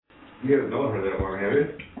You haven't known her that long, have you?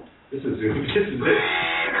 This is it.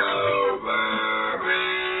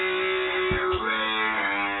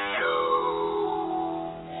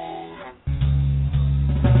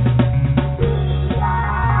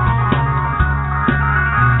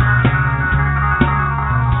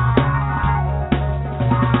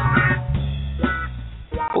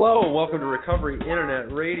 Hello, and welcome to Recovery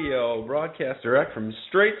Internet Radio, broadcast direct from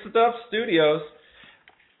Straight Stuff Studios.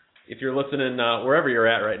 If you're listening wherever you're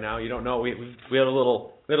at right now, you don't know we had a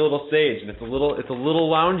little stage, and it's a little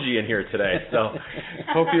loungy in here today. So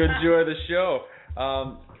hope you enjoy the show.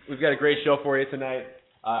 We've got a great show for you tonight.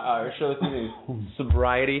 Our show this evening is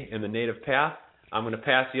Sobriety and the Native Path. I'm going to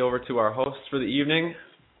pass you over to our host for the evening,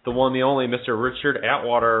 the one, the only, Mr. Richard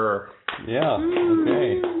Atwater. Yeah.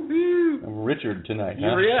 Okay. Richard tonight.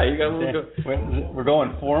 Huh? Yeah, you got a little. We're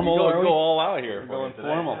going formal. Go all out here. We're going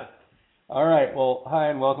formal. Yeah. All right. Well, hi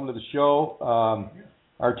and welcome to the show.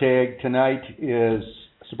 Our tag tonight is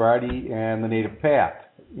Sobriety and the Native Path,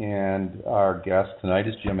 and our guest tonight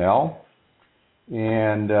is Jim L.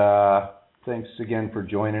 And thanks again for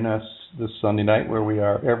joining us this Sunday night, where we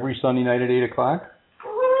are every Sunday night at 8 o'clock.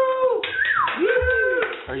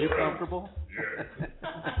 Are you comfortable?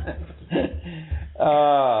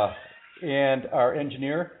 And our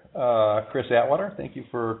engineer, Chris Atwater. Thank you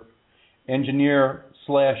for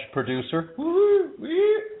engineer/producer.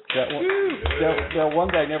 That one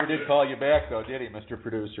guy never did call you back, though, did he, Mr.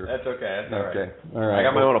 Producer? That's okay. That's okay. All right. I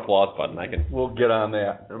got my own applause button. We'll get on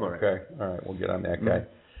that. I'm all right. Okay. All right. We'll get on that guy.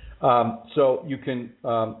 So you can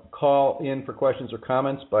call in for questions or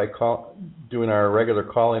comments by doing our regular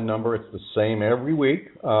call-in number. It's the same every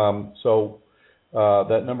week.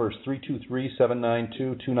 That number is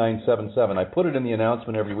 323-792-2977. I put it in the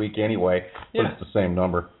announcement every week anyway, but it's the same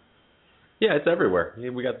number. Yeah, it's everywhere.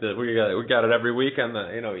 We got it every week, and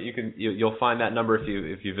you'll find that number if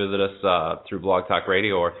you visit us through Blog Talk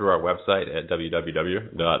Radio or through our website at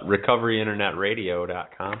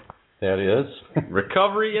www.recoveryinternetradio.com. That is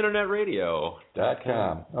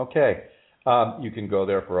recoveryinternetradio.com. Okay, you can go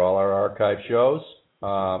there for all our archive shows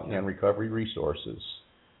and recovery resources.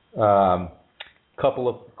 Couple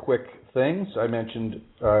of quick things. I mentioned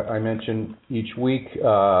each week.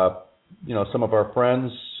 Some of our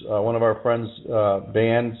friends. One of our friends'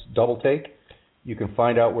 bands, Double Take. You can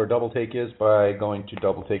find out where Double Take is by going to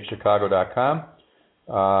doubleTakeChicago.com,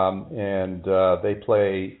 and they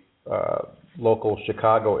play local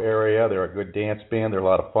Chicago area. They're a good dance band. They're a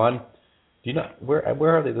lot of fun. Do you know where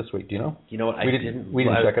are they this week? Do you know? You know what? We didn't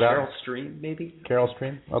check it out. Carroll Stream, maybe. Carroll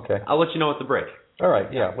Stream. Okay. I'll let you know at the break. All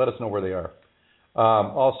right. Yeah. Let us know where they are.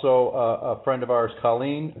 Also, a friend of ours,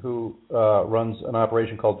 Colleen, who runs an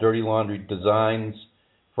operation called Dirty Laundry Designs,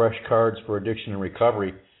 Fresh Cards for Addiction and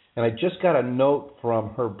Recovery. And I just got a note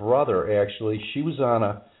from her brother, actually. She was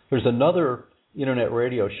on there's another internet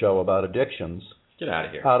radio show about addictions. Get out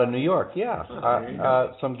of here. Out of New York, yeah.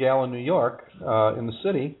 Some gal in New York, in the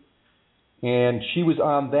city. And she was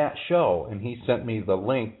on that show, and he sent me the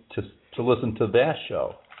link to listen to that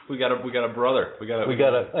show. We got a brother.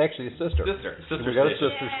 Actually a sister. Sister. We got a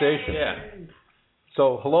sister station. Yeah.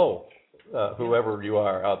 So hello, whoever you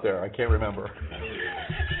are out there. I can't remember.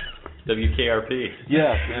 WKRP.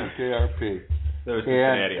 Yeah, WKRP. There was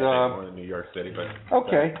Cincinnati, I think, more than New York City, but.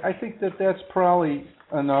 Okay, I think that's probably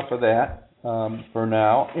enough of that for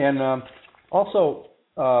now. And also,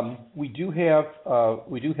 we do have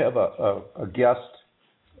a guest.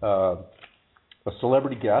 A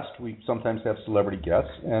celebrity guest. We sometimes have celebrity guests,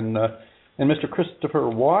 and Mr. Christopher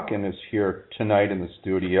Walken is here tonight in the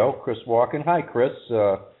studio. Chris Walken, hi, Chris.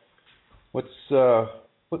 What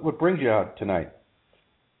brings you out tonight?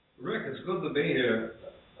 Rick, it's good to be here.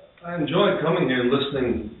 I enjoy coming here and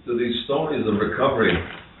listening to these stories of recovery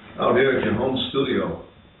out here at your home studio.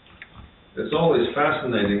 It's always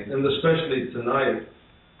fascinating, and especially tonight.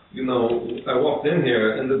 I walked in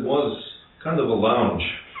here and it was kind of a lounge.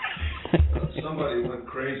 Somebody went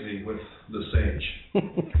crazy with the sage.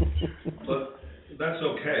 But that's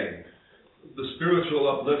okay. The spiritual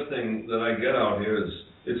uplifting that I get out here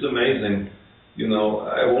it's amazing.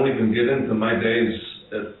 I won't even get into my days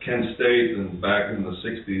at Kent State and back in the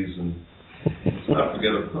 60s, and I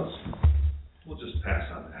forget it. We'll just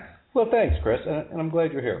pass on that. Well, thanks, Chris, and I'm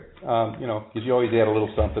glad you're here. Because you always add a little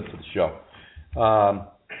something to the show.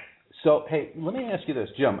 So, hey, let me ask you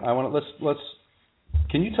this, Jim. Let's.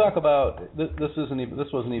 Can you talk about this? This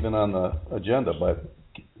wasn't even on the agenda, but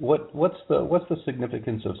what's the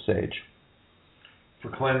significance of sage? For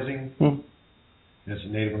cleansing, it's a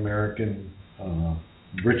Native American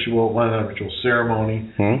ritual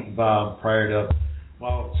ceremony prior to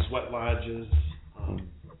sweat lodges,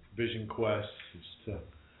 vision quests. It's to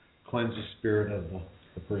cleanse the spirit of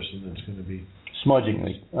the person that's going to be Smudging,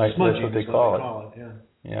 that's what they call it.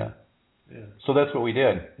 Yeah. So that's what we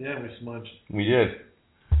did. Yeah, we smudged. We did.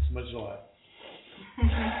 Smudged a lot.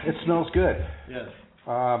 It smells good. Yes.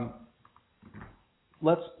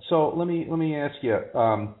 Let me ask you.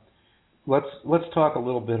 Let's talk a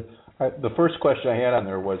little bit. The first question I had on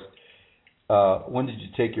there was, when did you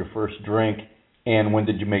take your first drink, and when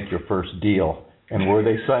did you make your first deal, and were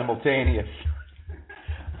they simultaneous?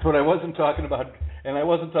 But I wasn't talking about, and I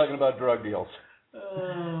wasn't talking about drug deals.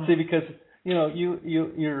 See, because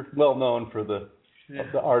you're well known for the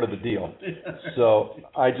art of the deal. So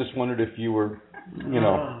I just wondered if you were,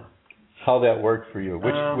 how that worked for you.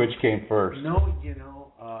 Which came first? No,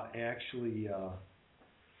 actually,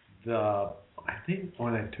 I think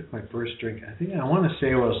when I took my first drink, I want to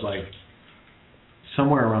say it was like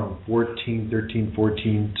somewhere around 13,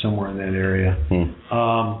 14, somewhere in that area.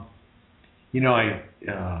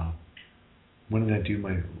 When did I do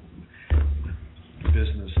my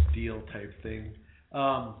business deal type thing?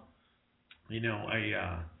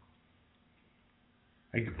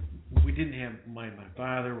 We didn't have my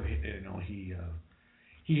father.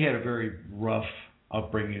 He had a very rough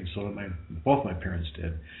upbringing, so both my parents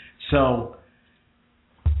did. So,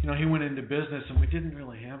 he went into business, and we didn't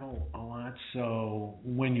really have a lot. So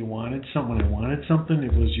when I wanted something,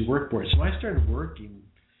 it was you work for it. So I started working,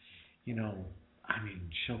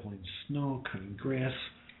 shoveling snow, cutting grass,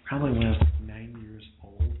 probably when I was 9 years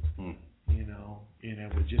old, and I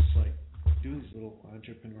would just do these little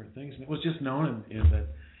entrepreneur things. And it was just known in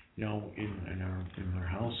our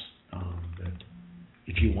house that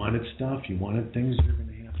if you wanted stuff, you wanted things, you're going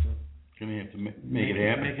to have to make it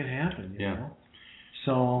happen. Make it happen. You yeah. know?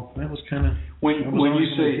 So that was kind of when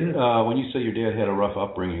you say your dad had a rough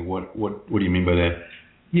upbringing. What do you mean by that?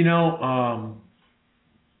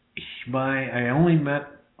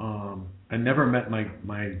 I never met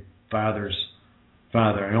my father's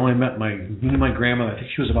father. I only met my grandmother. I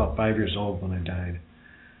think she was about 5 years old when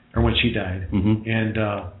she died. Mm-hmm. And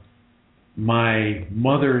my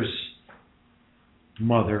mother's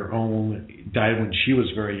mother died when she was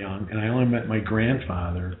very young, and I only met my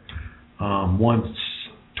grandfather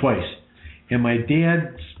twice. And my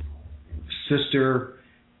dad's sister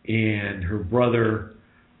and her brother,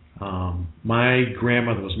 my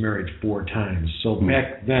grandmother was married 4 times. So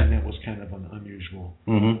back then that was kind of an unusual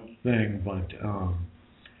thing. But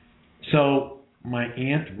so my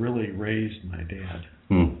aunt really raised my dad.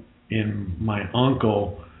 And my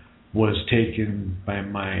uncle was taken by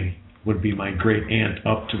my great aunt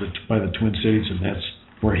up by the Twin Cities, and that's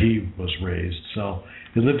where he was raised. So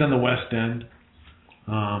he lived on the West End.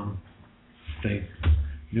 They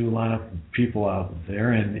knew a lot of people out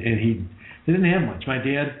there, and they didn't have much. My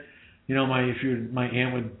dad, my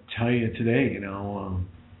aunt would tell you today,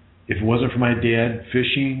 if it wasn't for my dad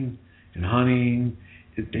fishing and hunting,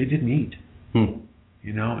 they didn't eat. And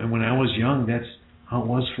when I was young, that's how it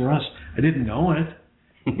was for us. I didn't know it,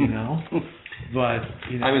 but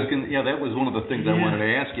that was one of the things I wanted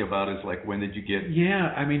to ask you about. Is when did you get?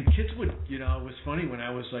 Yeah, kids would, it was funny when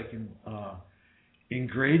I was in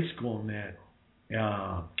grade school and that.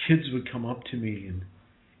 Kids would come up to me and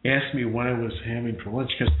ask me what I was having for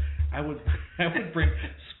lunch, because I would bring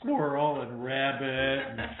squirrel and rabbit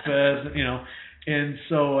and pheasant, and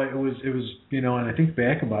so it was and I think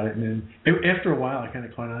back about it, and then after a while I kind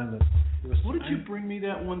of caught on that. What did you bring me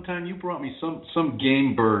that one time? You brought me some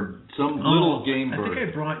game bird, little game bird. I think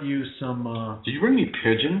I brought you some. Did you bring me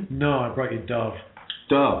pigeon? No, I brought you dove.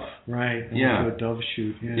 Dove. Right. Yeah. A dove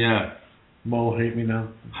shoot. Yeah. Mo hate me now.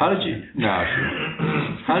 How did you? No.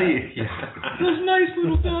 How do you? Yeah. Those nice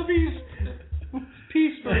little dovies.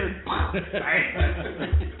 Peace bird.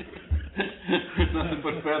 Nothing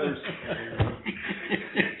but feathers.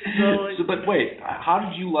 But wait, how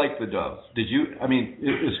did you like the dove? Did you?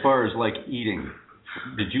 As far as eating,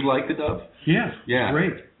 did you like the dove? Yeah. Yeah.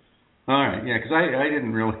 Great. All right. Yeah, because I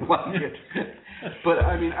didn't really like it. But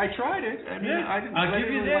I tried it. I didn't. I'll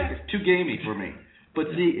give you that. Like it. Too gamey for me. But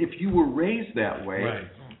see, if you were raised that way, right.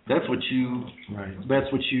 That's what you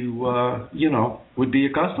would be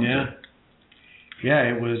accustomed to. Yeah,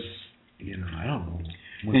 it was. I don't know.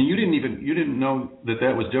 And you didn't know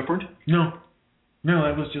that was different? No,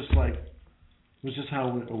 that was just how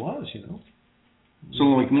it was, So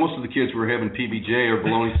most of the kids were having PBJ or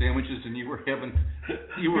bologna sandwiches, and you were having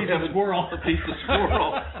squirrel. A piece of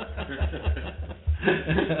squirrel.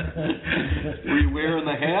 Were you wearing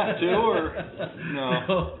the hat too, or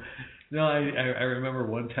no? No, I remember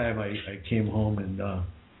one time I came home and I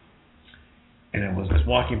was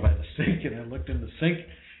walking by the sink, and I looked in the sink,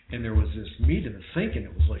 and there was this meat in the sink, and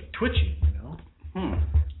it was twitching, And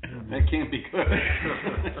I'm That can't be good.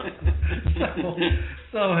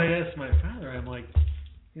 so I asked my father. I'm like,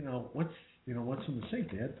 what's in the sink,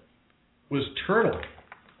 Dad? Was turtle.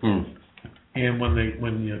 And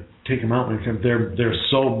when you take them out, there's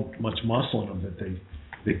so much muscle in them that they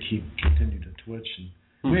continue to twitch.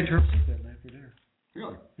 And we had turtle soup that night for dinner.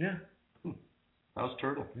 Really? Yeah. How's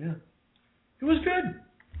turtle? Yeah. It was good.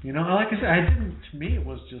 Like I said, to me it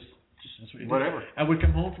was just whatever. I would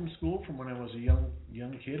come home from school from when I was a young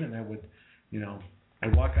kid, and I would,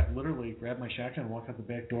 I'd walk out, literally grab my shotgun and walk out the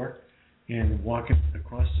back door and walk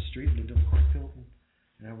across the street into the cornfield,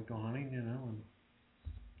 and I would go hunting, and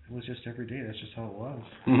it was just every day. That's just how it was.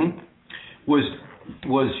 Mm-hmm.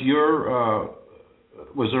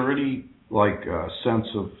 Was there any sense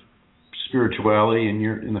of spirituality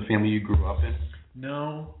in the family you grew up in?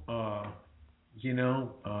 No.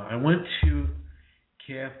 I went to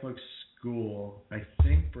Catholic school. I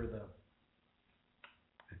think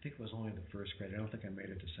it was only the first grade. I don't think I made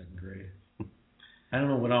it to second grade. I don't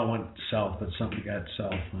know what all went south, but something got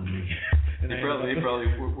south on me. They probably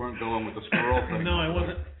weren't going with the squirrel thing. No, I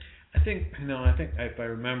wasn't. I think if I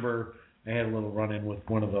remember, I had a little run-in with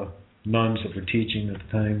one of the nuns that were teaching at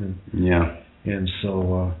the time, and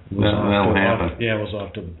so it was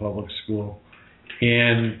off to the public school.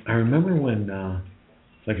 And I remember when,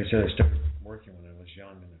 like I said, I started working when I was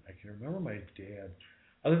young, and I can remember my dad.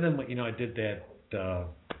 Other than I did that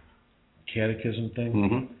catechism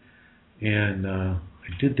thing, and I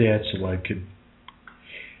did that so I could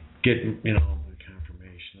get the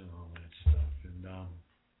confirmation and all that stuff.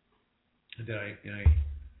 And then I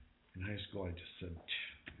in high school I just said,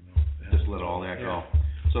 just let all that go.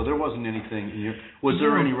 So there wasn't anything. Was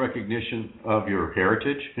there any recognition of your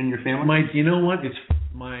heritage in your family? You know what? It's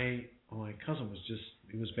my cousin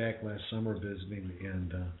he was back last summer visiting,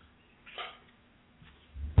 and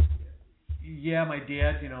my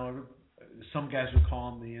dad. Some guys would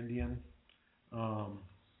call him the Indian,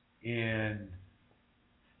 and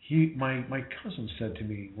my cousin said to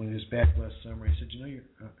me when he was back last summer. He said,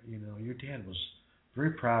 your dad was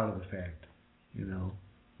very proud of the fact,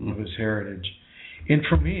 of his heritage. And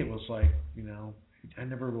for me, it was like, I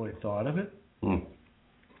never really thought of it. It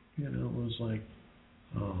was like,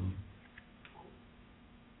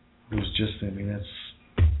 it was just,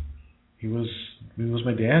 he was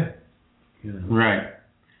my dad. Right.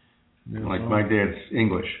 Like my dad's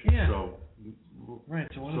English. Yeah. So, right.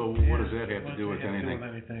 So what does that have to do with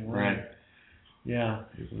anything? Right. Yeah.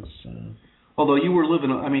 It was. Although you were living,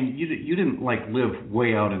 you didn't live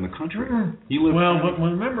way out in the country. You lived. Well, but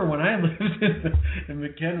remember when I lived in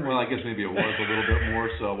McHenry? Well, I guess maybe it was a little bit more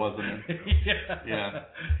so, wasn't it?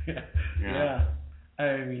 Yeah.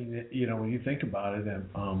 When you think about it,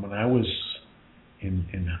 when I was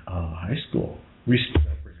in high school, we used to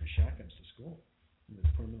bring our shotguns to school and then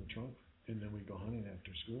put them in the trunk, and then we'd go hunting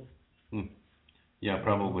after school. Yeah,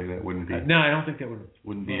 probably that wouldn't be. No, I don't think that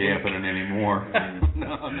wouldn't be happening anymore.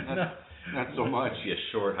 Not so much. It'd be a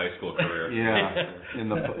short high school career. Yeah, in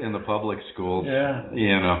the public schools.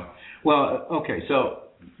 Yeah. Well, okay, so.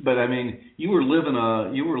 But you were living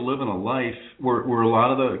a life. Were a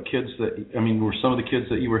lot of the kids were some of the kids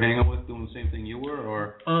that you were hanging with doing the same thing you were,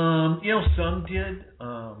 or? Some did.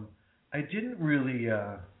 I didn't really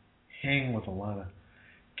hang with a lot of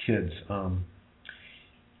kids. I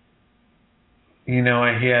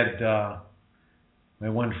had my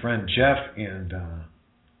one friend Jeff, and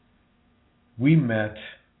we met.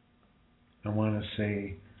 I want to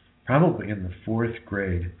say probably in the 4th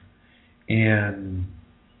grade, and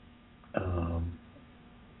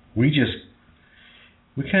we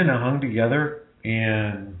kind of hung together,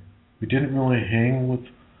 and we didn't really hang with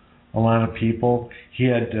a lot of people. He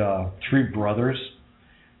had 3 brothers,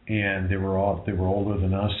 and they were older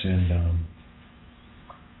than us, and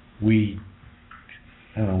we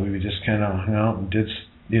would just kind of hung out and did,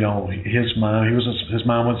 his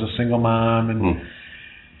mom was a single mom, and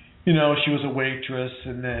she was a waitress,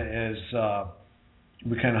 and as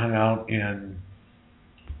we kind of hung out, and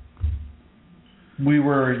we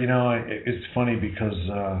were, it's funny because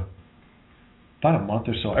about a month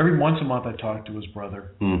or so, every once a month I talked to his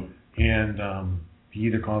brother, and he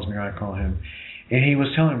either calls me or I call him, and he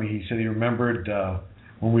was telling me, he said he remembered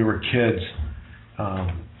when we were kids,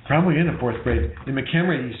 probably in the 4th grade, in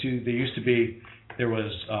McHenry, there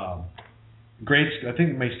was grade school, I think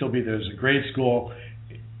it may still be, there's a grade school,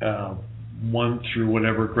 1 through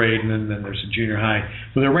whatever grade, and then there's a junior high,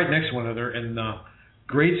 but they're right next to one another, and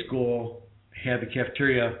grade school had the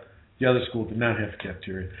cafeteria, the other school did not have the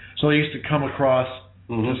cafeteria. So they used to come across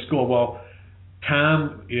to school. Well,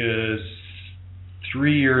 Tom is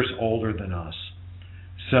 3 years older than us.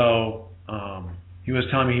 So he was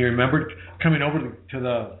telling me he remembered coming over to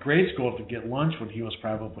the grade school to get lunch when he was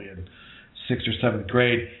probably in 6th or 7th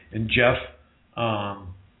grade, and Jeff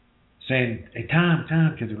saying, "Hey, Tom,"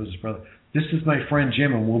 because it was his brother, "this is my friend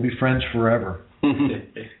Jim, and we'll be friends forever."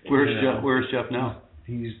 Where's Jeff now?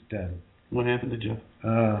 He's dead. What happened to Jeff?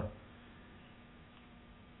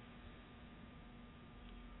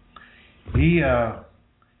 He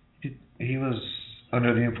was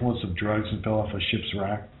under the influence of drugs and fell off a ship's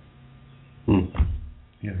rock in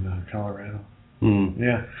Colorado.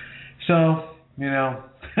 Yeah. So,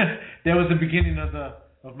 that was the beginning of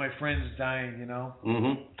my friends dying,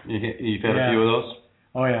 You've had a few of those?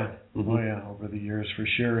 Oh yeah. Oh yeah, over the years for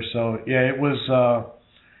sure. So yeah, it was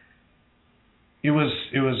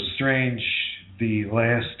strange. The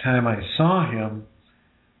last time I saw him,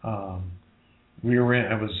 I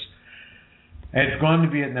had gone to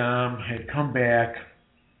Vietnam, had come back.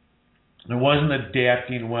 I wasn't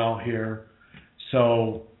adapting well here,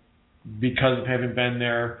 so because of having been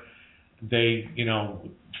there, they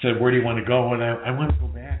said, "Where do you want to go?" And I want to go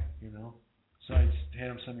back, So I just had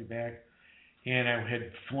them send me back. And I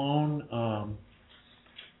had flown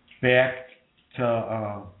back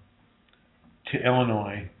to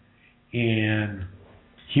Illinois, and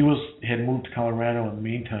he had moved to Colorado in the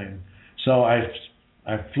meantime. So I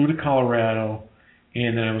flew to Colorado,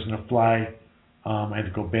 and then I was going to fly. I had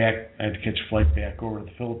to go back. I had to catch a flight back over to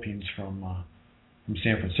the Philippines from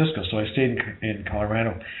San Francisco. So I stayed in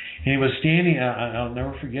Colorado, and he was standing. I'll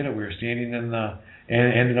never forget it. We were standing in and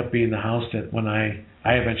it ended up being the house that when I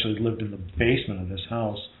eventually lived in the basement of this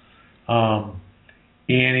house. And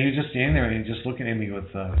he was just standing there, and he was just looking at me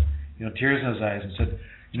with tears in his eyes, and said,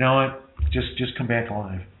 "You know what? Just come back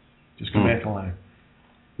alive. Just come back alive."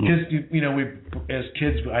 Because we as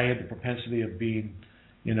kids, I had the propensity of being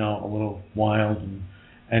a little wild,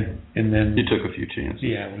 and then you took a few chances.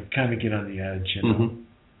 Yeah, we kind of get on the edge, and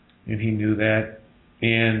he knew that.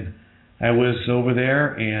 And I was over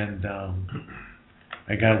there, and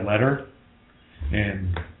I got a letter,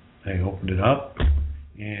 and I opened it up,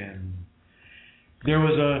 and there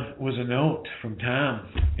was a note from Tom,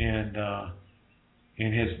 and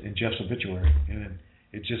Jeff's obituary, and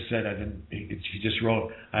it just said he just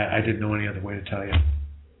wrote, "I didn't know any other way to tell you."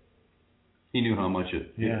 He knew how much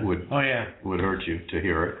it would hurt you to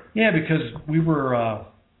hear it. Yeah, because we were,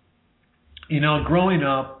 growing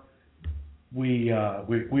up, we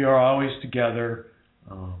are always together.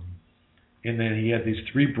 And then he had these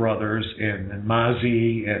 3 brothers, and then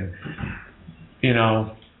Mozzie, and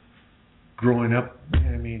growing up,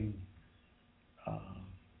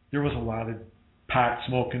 there was a lot of pot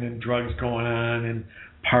smoking and drugs going on and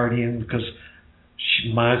partying because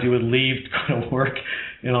Mozzie would leave to go to work,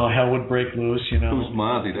 hell would break loose, Who's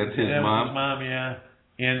Mozzie? That's his mom? His mom, yeah.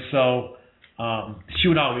 And so she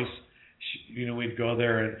would always, we'd go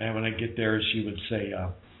there, and when I get there, she would say,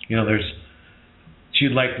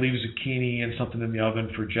 she'd leave zucchini and something in the oven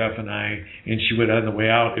for Jeff and I, and she would, on the way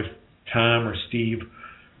out, if Tom or Steve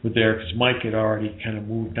were there, because Mike had already kind of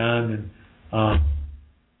moved on, and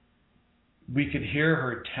we could hear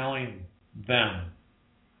her telling them,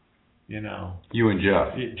 You and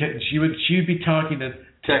Jeff. She'd be talking to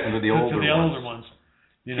the older ones.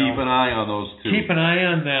 Keep an eye on those 2. Keep an eye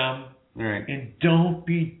on them, right. And don't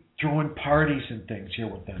be throwing parties and things here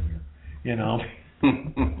with them here, and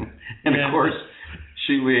of course,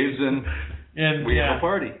 she leaves, and we have a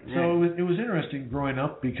party. Right. So it was interesting growing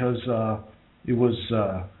up because it was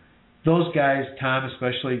those guys, Tom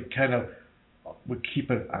especially, kind of would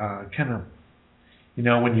keep it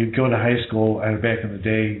when you go to high school, back in the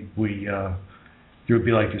day, there would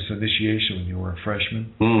be like this initiation when you were a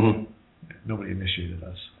freshman. Mm-hmm. Nobody initiated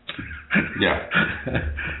us. Yeah.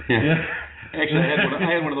 Actually,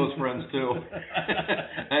 I had one of those friends too.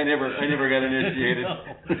 I never got initiated. No.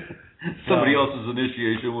 Somebody else's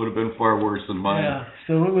initiation would have been far worse than mine. Yeah.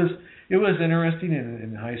 So it was interesting.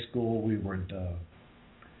 In high school, we were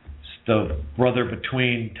the brother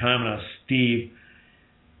between Tom and us, Steve.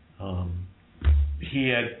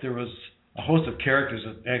 There was a host of characters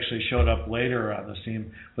that actually showed up later on the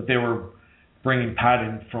scene, but they were bringing pot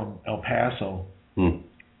in from El Paso.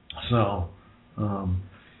 So.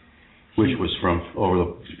 Which was from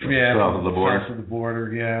over south of the border. South of the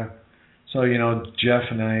border, yeah. So Jeff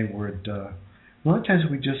and I would a lot of times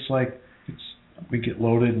we just we get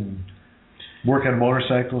loaded and work on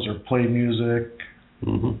motorcycles or play music.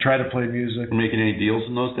 Try to play music. Making any deals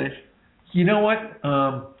in those days? You know what?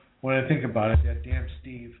 When I think about it, that damn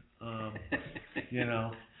Steve.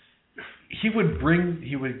 He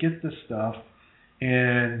would get this stuff,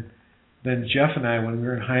 and then Jeff and I, when we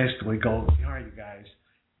were in high school, we'd go, "All right,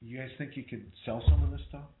 you guys think you could sell some of this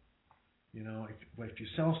stuff?" if you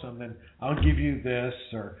sell some, then I'll give you this.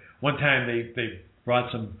 Or one time they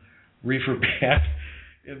brought some reefer back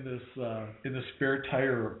in the spare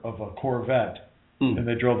tire of a Corvette, and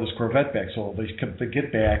they drove this Corvette back. So they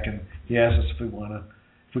get back, and he asked us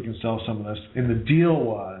if we can sell some of this. And the deal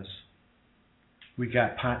was, we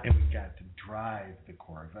got pot and we got to drive the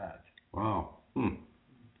Corvette. Wow.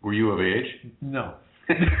 Were you of age? No.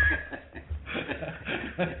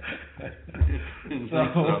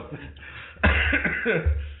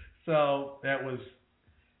 So that was,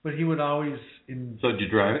 but he would always. So did you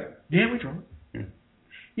drive it? Yeah, we drove it.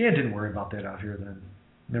 Yeah, didn't worry about that out here then.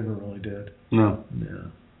 Never really did. No. Yeah,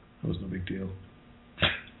 that was no big deal.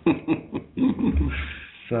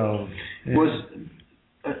 So was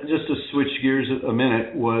just to switch gears a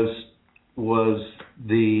minute. Was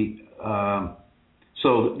the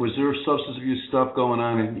so was there substance abuse stuff going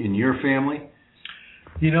on in your family?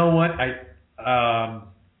 You know what?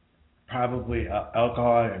 Probably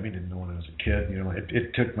alcohol. I mean, I didn't know when I was a kid.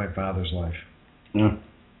 It took my father's life. Yeah.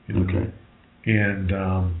 Okay. And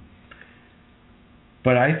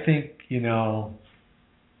but I think I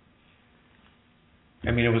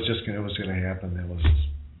mean, it was going to happen.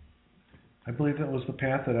 I believe that was the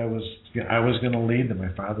path that I was going to lead. That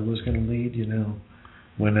my father was going to lead.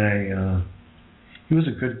 When he was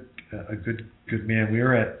a good man. We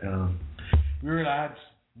were at odds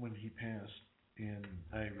when he passed, and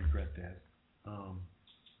I regret that.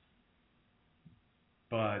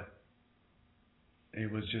 But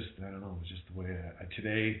it was just, I don't know, it was just the way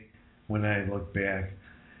today, when I look back,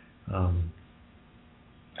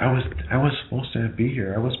 I was supposed to be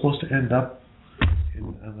here. I was supposed to end up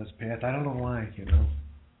on this path. I don't know why,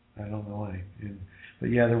 I don't know why. But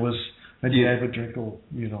yeah, there was, my dad would drink Do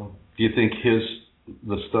you think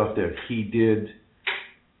the stuff that he did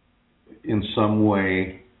in some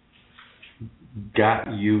way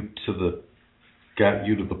got you to the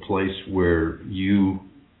place where you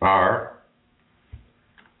are?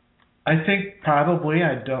 I think probably.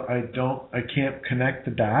 I can't connect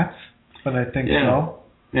the dots, but I think so.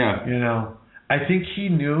 Yeah. I think he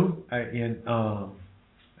knew. I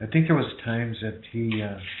think there was times that he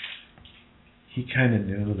kind of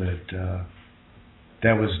knew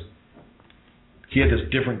that was. He had this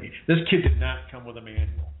different. This kid did not come with a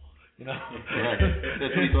manual. Right.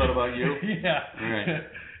 That's what he thought about you. Yeah. Right.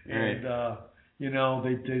 And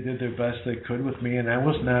they did their best they could with me, and I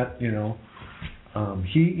was not. He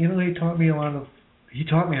taught me he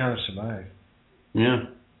taught me how to survive. Yeah.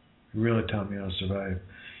 He really taught me how to survive,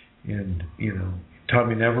 and taught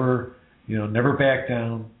me never back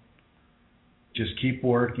down. Just keep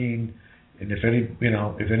working, and if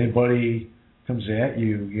anybody comes at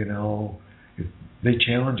you, if they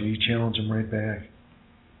challenge you, challenge them right back.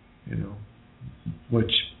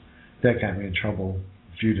 Which that got me in trouble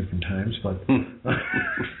a few different times, but.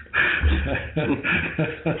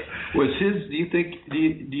 Was his?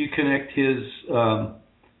 Do you connect his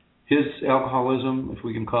alcoholism, if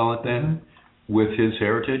we can call it that, with his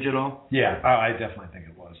heritage at all? Yeah, I definitely think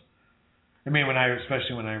it was. I mean,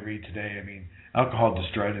 especially when I read today, I mean, alcohol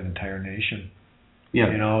destroyed an entire nation.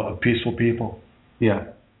 Yeah. Of peaceful people.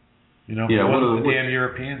 Yeah. It wasn't the damn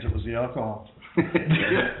Europeans; it was the alcohol.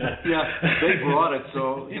 Yeah, they brought it,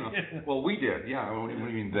 so Well, we did. Yeah. What do you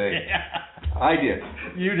mean they? I did.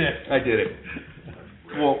 You did. I did it.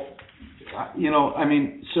 Well, I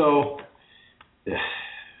mean, so.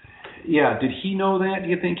 Yeah. Did he know that? Do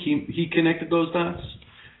you think he connected those dots?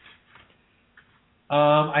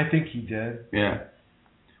 I think he did. Yeah.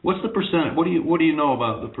 What's the percentage? What do you know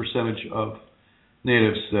about the percentage of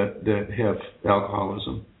natives that have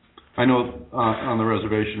alcoholism? I know on the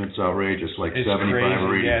reservation it's outrageous, like 75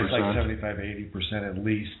 or 80%. Yeah, it's like 75, 80% at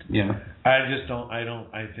least. Yeah. I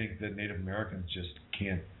think that Native Americans just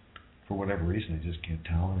can't, for whatever reason, they just can't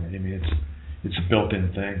tolerate it. I mean, it's a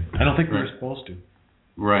built-in thing. I don't think we're supposed to.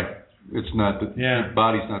 Right. It's not the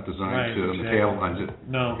body's not designed to metabolize it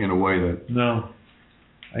in a way that. No.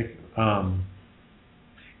 And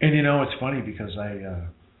it's funny because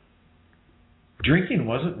drinking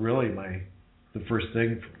wasn't really the first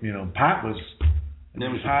thing. Pot was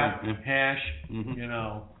pot, hash,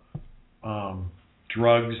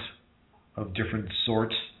 drugs of different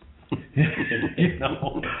sorts.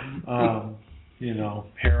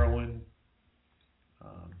 Heroin.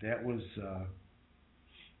 That was.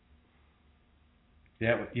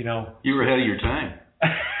 You were ahead of your time.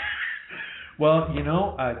 Well,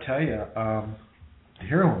 I tell you,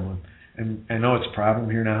 heroin one, and I know it's a problem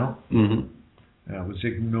here now. Mm-hmm. It was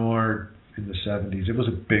ignored in the 70s. It was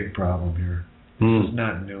a big problem here. It was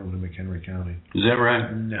not new in McHenry County. Is that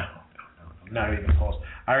right? No, not even close.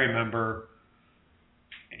 I remember,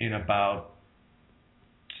 in about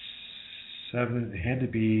it had to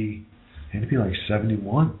be like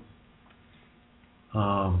 71.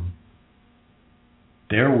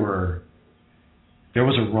 There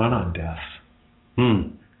was a run on deaths.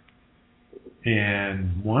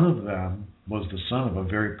 And one of them was the son of a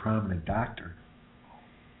very prominent doctor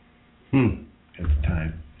at the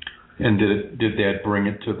time. And did that bring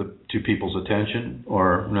it to people's attention,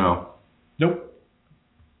 or no? Nope.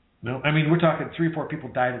 No, I mean, we're talking 3 or 4 people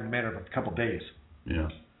died in a matter of a couple days. Yeah.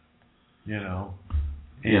 You know,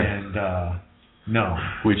 and no.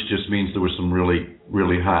 Which just means there was some really,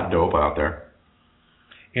 really hot dope out there.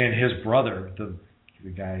 And his brother, the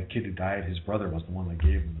kid who died, his brother was the one that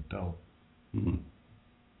gave him the dope. Mm-hmm.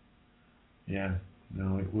 Yeah.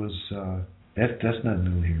 No, it was. That's not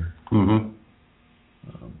new here. Mm-hmm.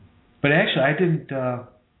 But actually, I didn't.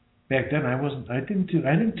 Back then, I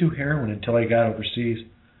didn't do heroin until I got overseas.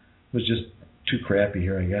 It was just too crappy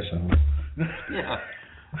here, I guess. I don't know. Yeah.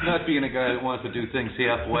 Not being a guy that wants to do things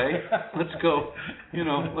halfway. Let's go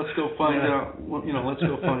find out. Let's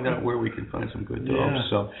go find out where we can find some good dope. Yeah.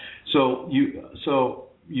 So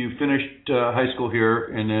you finished high school here,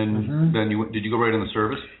 and then did you go right in the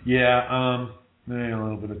service? Yeah. A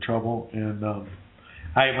little bit of trouble, and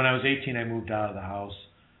when I was 18, I moved out of the house.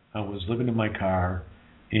 I was living in my car.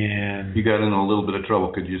 And you got in a little bit of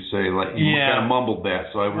trouble. Could you say, like, you kind of mumbled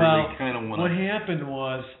that? So I really kind of want to. What happened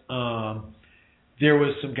was there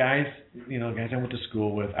was some guys I went to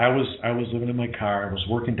school with. I was living in my car. I was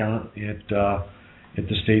working down at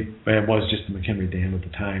the state. It was just the McHenry Dam at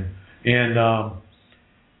the time, and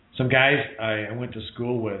some guys I went to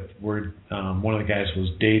school with were one of the guys was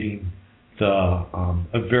dating the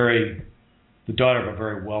daughter of a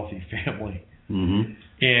very wealthy family, and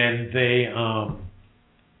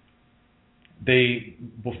they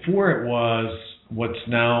before it was what's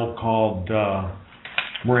now called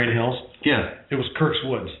Moraine Hills. Yeah. It was Kirk's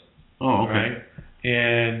Woods. Oh, okay. Right?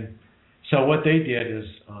 And so what they did is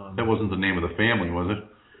that wasn't the name of the family, was it?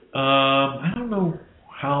 I don't know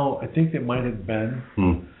how. I think it might have been.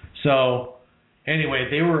 So anyway,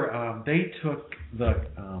 they took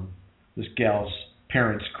this gal's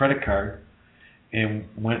parents' credit card and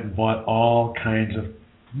went and bought all kinds of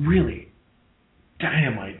really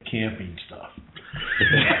dynamite camping stuff.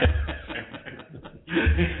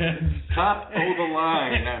 Top of the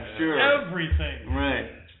line, I'm sure. Everything. Right.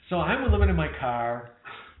 So I'm living in my car.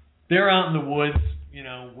 They're out in the woods,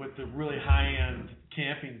 with the really high-end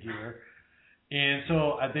camping gear. And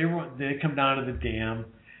so they come down to the dam,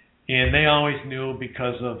 and they always knew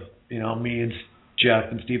because of me and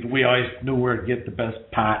Jeff and Steve, we always knew where to get the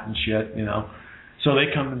best pot and shit, So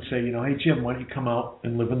they come and say, hey Jim, why don't you come out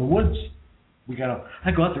and live in the woods?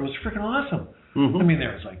 I go out there. It was freaking awesome. I mean,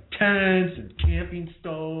 there was like tents and camping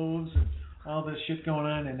stoves and all this shit going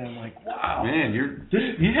on, and I'm like, wow, man,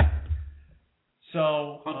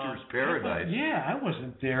 So hunter's paradise. I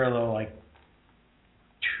wasn't there though like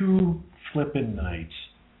 2 flipping nights,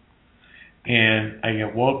 and I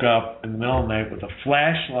get woke up in the middle of the night with a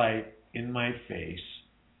flashlight in my face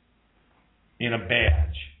and a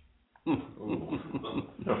badge,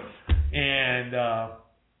 and.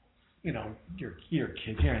 You're a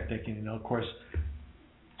kid. You aren't thinking, of course,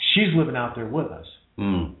 she's living out there with us.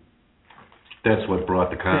 That's what brought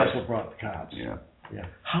the cops. That's what brought the cops. Yeah.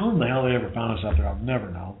 How in the hell they ever found us out there, I'll never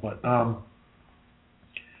know. But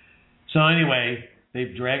so anyway, they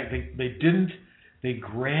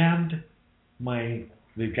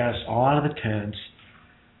got us all out of the tents,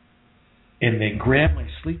 and they grabbed my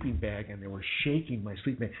sleeping bag, and they were shaking my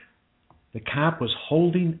sleeping bag. The cop was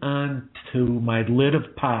holding on to my lid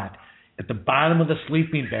of pot at the bottom of the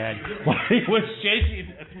sleeping bag while he was shaking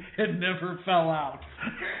it. It never fell out.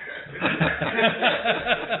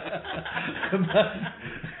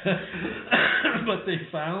 But they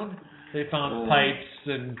found pipes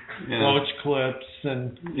and roach clips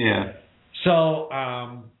and so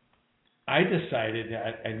I decided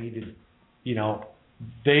that I needed,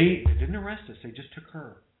 they didn't arrest us. They just took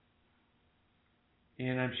her.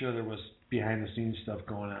 And I'm sure there was behind the scenes stuff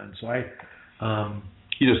going on. So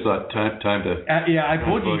you just thought time to I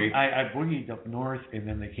boogied up north, and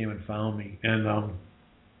then they came and found me. And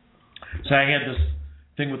so I had this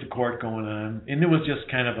thing with the court going on, and it was just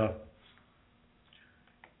kind of a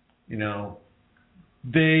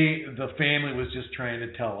the family was just trying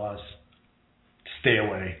to tell us to stay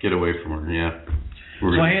away, get away from her. Yeah.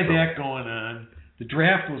 So I had that going on. The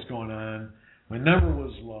draft was going on. My number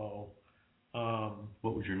was low.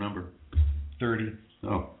 What was your number? 30.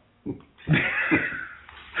 Oh.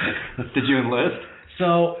 Did you enlist?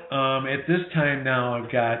 So at this time now,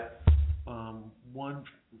 I've got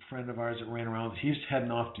friend of ours that ran around. He's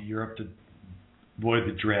heading off to Europe to avoid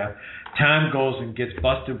the draft. Tom goes and gets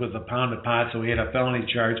busted with a pound of pot, so he had a felony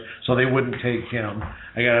charge, so they wouldn't take him.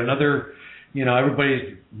 I got another,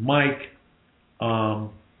 everybody's, Mike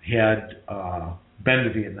had been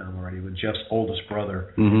to Vietnam already with Jeff's oldest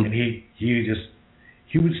brother, and he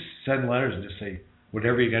would send letters and just say,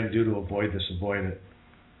 whatever you got to do to avoid this, avoid it.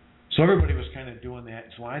 So everybody was kind of doing that.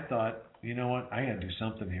 So I thought, you know what, I got to do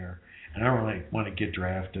something here, and I don't really want to get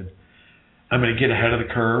drafted. I'm going to get ahead of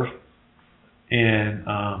the curve, and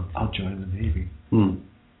I'll join the Navy. It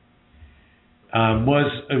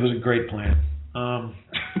was a great plan.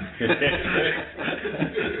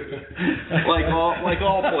 like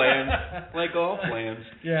all plans.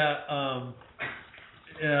 Yeah.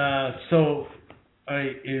 So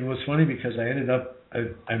it was funny because I ended up.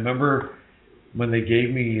 I remember when they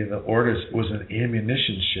gave me the orders. It was an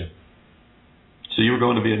ammunition ship. So you were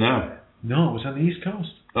going to Vietnam? No, it was on the East Coast,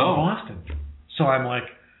 in Boston. So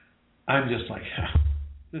I'm just like,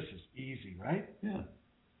 this is easy, right? Yeah.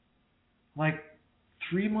 Like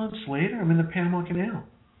 3 months later, I'm in the Panama Canal.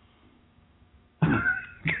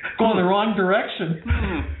 Going the wrong direction.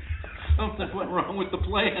 Something went wrong with the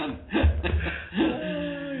plan.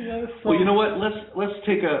 Well, you know what? Let's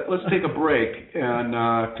take a break, and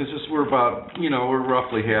because we're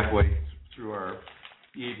roughly halfway through our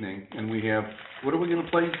evening, and we have, what are we going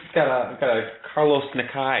to play? Got a Carlos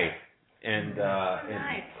Nakai, and in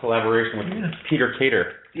collaboration with Peter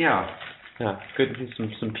Cater. Yeah. Yeah, good.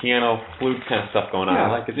 Some piano, flute kind of stuff going on. Yeah,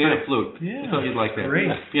 I like it. Piano flute. Yeah, I thought you'd like that. Great.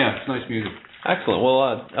 Yeah, it's nice music. Excellent. Well,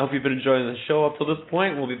 I hope you've been enjoying the show up to this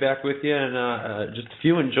point. We'll be back with you in just a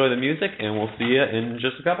few. Enjoy the music, and we'll see you in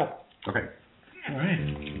just a couple. Okay. All right.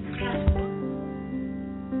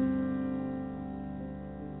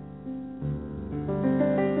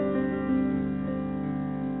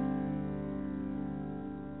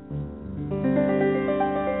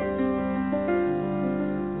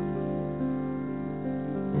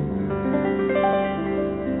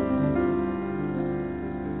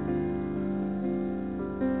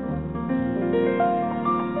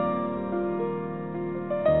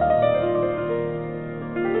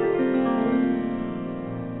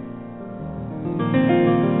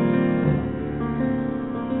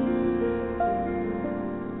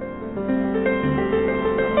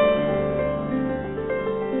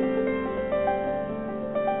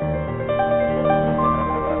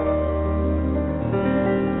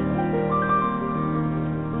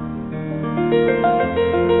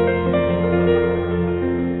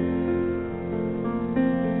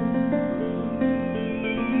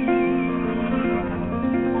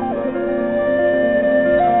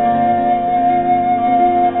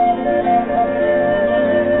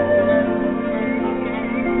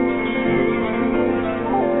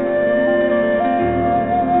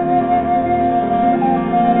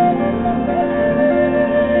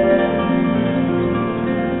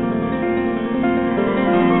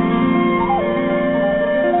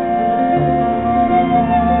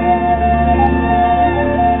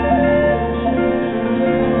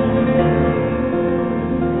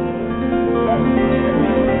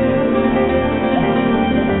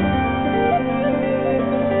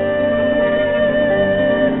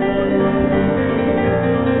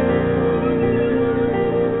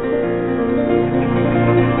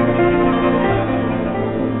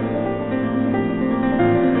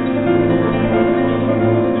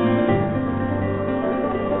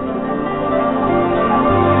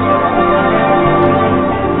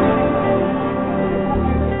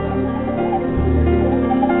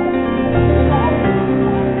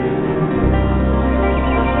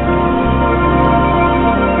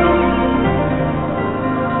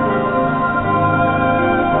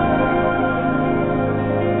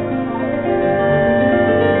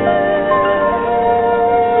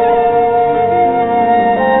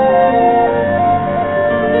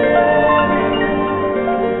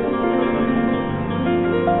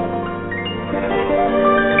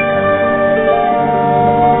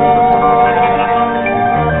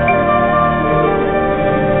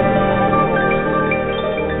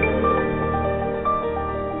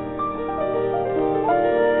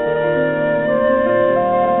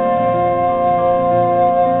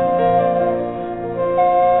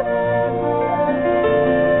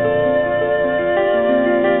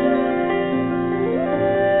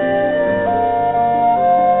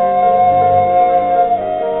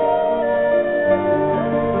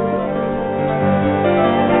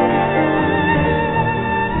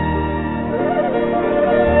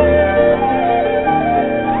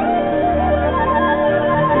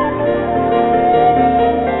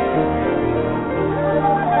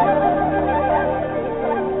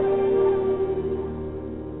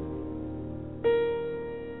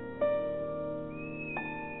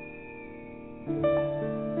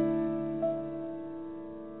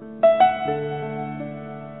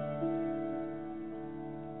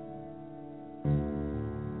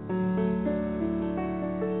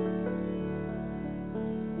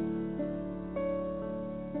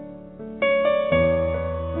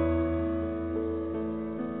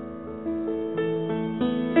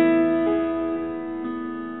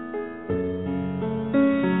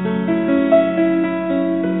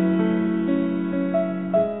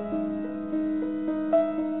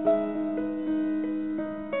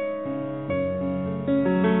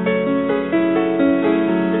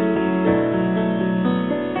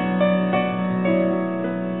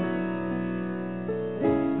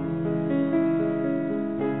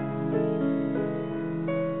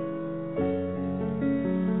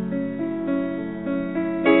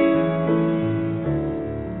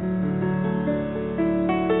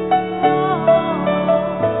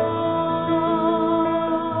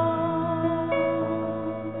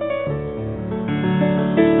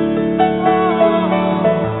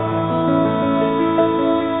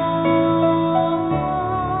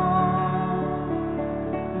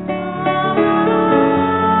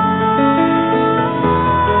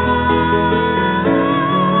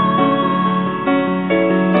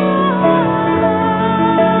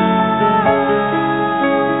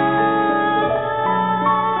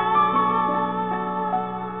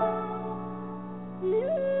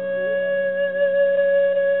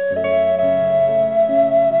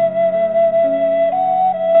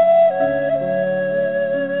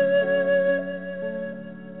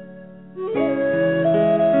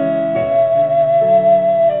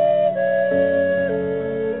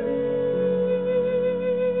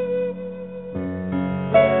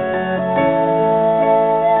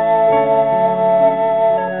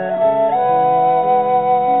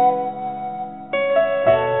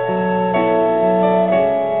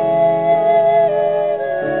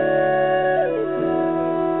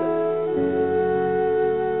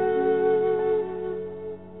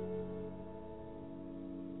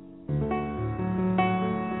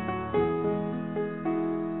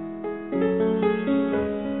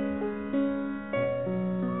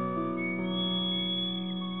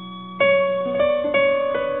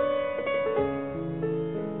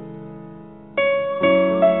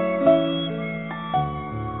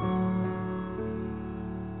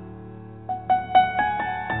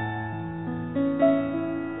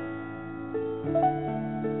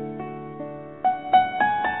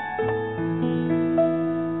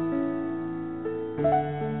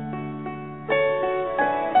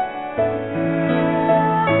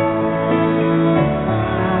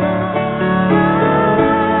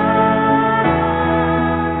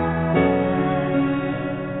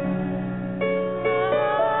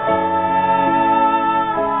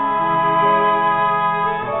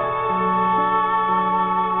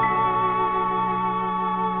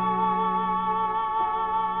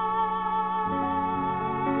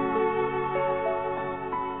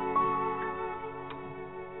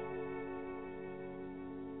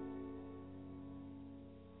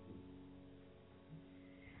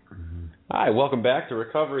 Hi, welcome back to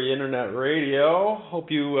Recovery Internet Radio. Hope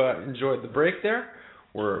you enjoyed the break there.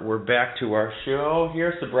 We're back to our show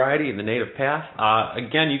here, Sobriety and the Native Path.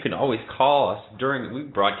 Again, you can always call us during we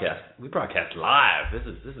broadcast live. This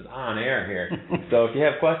is on air here. So if you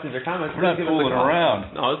have questions or comments, we're not fooling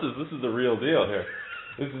around. No, this is the real deal here.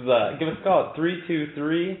 This is give us a call at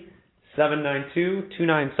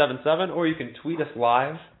 323-792-2977, or you can tweet us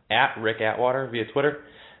live at Rick Atwater via Twitter.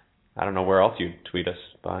 I don't know where else you'd tweet us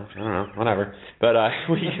by. I don't know, whatever. But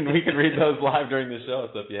we can read those live during the show.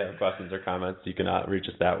 So if you have questions or comments, you can reach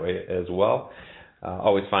us that way as well.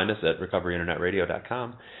 Always find us at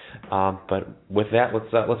recoveryinternetradio.com. But with that,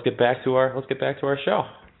 let's get back to our show.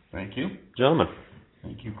 Thank you, gentlemen.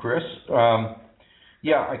 Thank you, Chris. I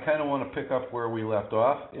kind of want to pick up where we left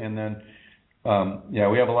off, and then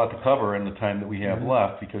we have a lot to cover in the time that we have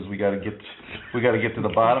left because we got to get to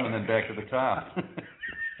the bottom and then back to the top.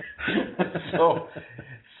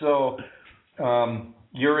 So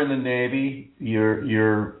you're in the Navy.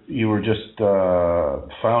 You were just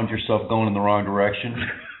found yourself going in the wrong direction.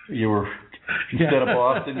 You were instead of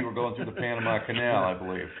Boston, you were going through the Panama Canal, I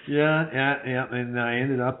believe. Yeah, and I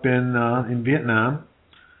ended up in Vietnam.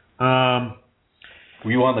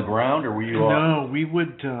 Were you on the ground or were you? No, we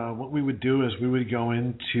would. What we would do is we'd go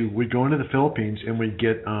into the Philippines and we'd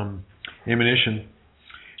get ammunition,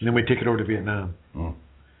 and then we'd take it over to Vietnam. Oh.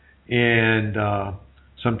 And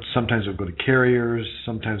sometimes it would go to carriers,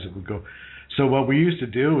 sometimes it would go. So what we used to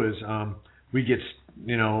do is we'd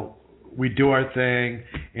do our thing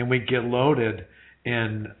and we'd get loaded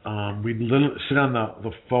and we'd sit on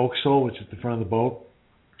the forecastle, which is the front of the boat.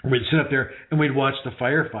 And we'd sit up there and we'd watch the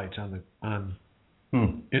firefights I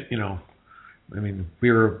mean,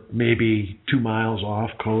 we were maybe 2 miles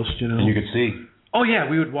off coast, And you could see. Oh yeah,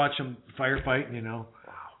 we would watch them firefight,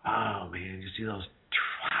 Oh man, you see those?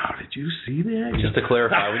 Wow, did you see that? Just to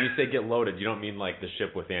clarify, when you say get loaded, you don't mean like the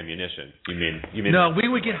ship with ammunition. You mean? No, we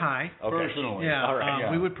would get high. Okay. Personally. Yeah, all right.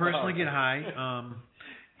 We would personally get high.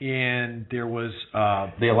 And there was.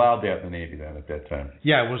 They allowed that in the Navy then at that time.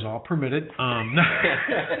 Yeah, it was all permitted.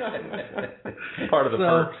 Part of the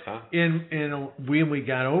perks, huh? And when we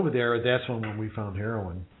got over there, that's when we found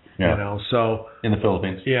heroin. Yeah. So in the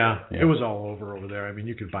Philippines. Yeah, it was all over there. I mean,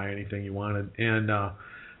 you could buy anything you wanted, and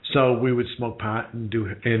so we would smoke pot and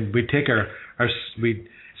we'd take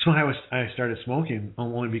so I started smoking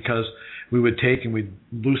only because we would take and we'd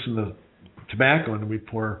loosen the tobacco and we'd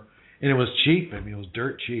pour, and it was cheap. I mean, it was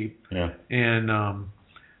dirt cheap. Yeah. And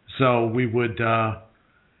so we would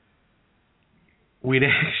we'd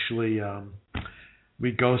actually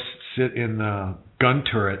we'd go sit in the gun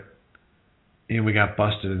turret, and we got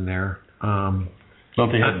busted in there. Don't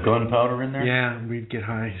they have gunpowder in there? Yeah, we'd get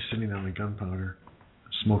high sitting on the gunpowder,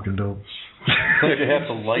 smoking dope. Don't you have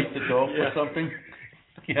to light the dope or something?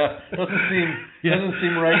 Yeah, doesn't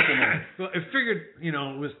seem right to me. Well, I figured,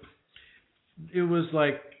 it was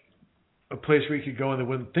like a place where you could go and they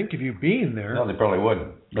wouldn't think of you being there. No, they probably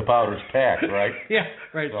wouldn't. The powder's packed, right? Yeah,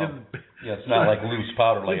 right. So, it's not like loose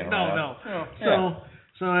powder laying around. No. Oh, yeah.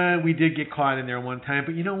 So we did get caught in there one time,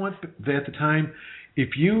 but you know what? At the time, they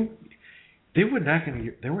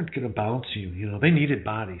weren't going to bounce you. They needed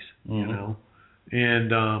bodies. Mm-hmm.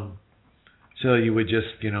 And so you would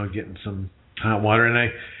just get in some hot water,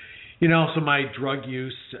 and so my drug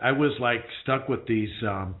use, I was like stuck with these.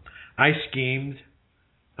 I schemed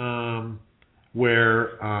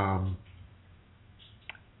where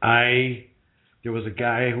there was a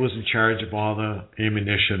guy who was in charge of all the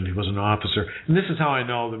ammunition. He was an officer, and this is how I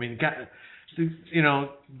know. I mean, God in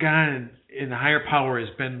the higher power has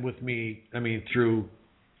been with me. I mean, through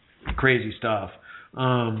crazy stuff.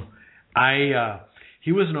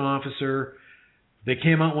 He was an officer. They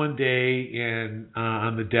came out one day and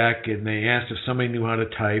on the deck, and they asked if somebody knew how to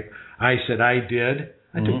type. I said I did.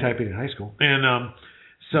 I took typing in high school, and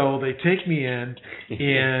so they take me in,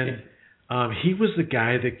 and he was the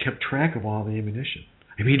guy that kept track of all the ammunition.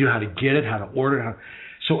 I mean, he knew how to get it, how to order it.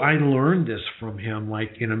 So I learned this from him,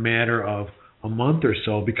 like in a matter of a month or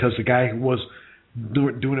so, because the guy who was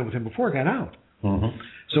doing it with him before got out. Mm-hmm.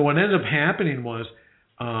 So what ended up happening was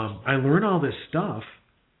I learned all this stuff,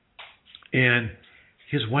 and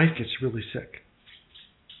his wife gets really sick,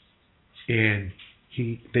 and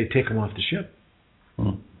they take him off the ship.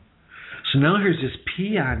 Mm. So now here's this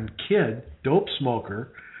peon kid, dope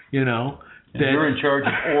smoker, that you're in charge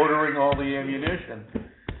of ordering all the ammunition.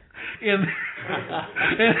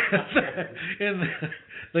 And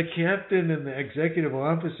the captain and the executive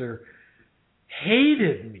officer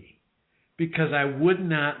hated me because I would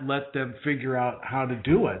not let them figure out how to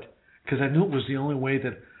do it, because I knew it was the only way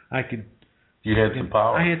that I could You had some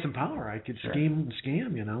power. I had some power. I could scheme and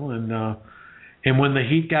scam, and when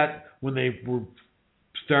they were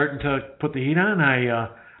starting to put the heat on, I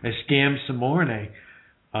scammed some more, and I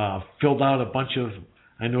filled out a bunch of.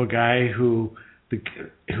 I knew a guy who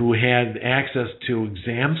had access to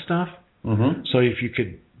exam stuff. Mm-hmm. So if you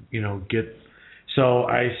could, get. So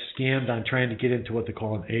I scammed on trying to get into what they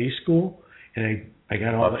call an A school, and I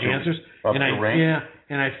got all the answers, and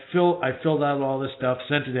I filled out all this stuff,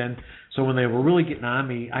 sent it in. So when they were really getting on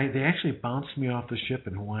me, they actually bounced me off the ship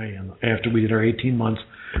in Hawaii. And after we did our 18 months,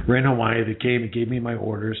 we're in Hawaii. They came and gave me my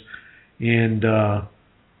orders, and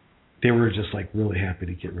they were just like really happy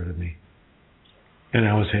to get rid of me, and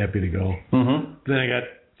I was happy to go. Mm-hmm. Then I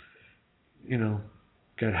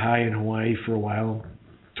got high in Hawaii for a while.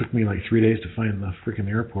 Took me like 3 days to find the freaking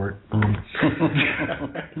airport. And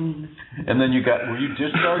then were you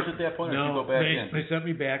discharged at that point, or did you go back in? They sent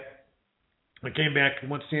me back. I came back,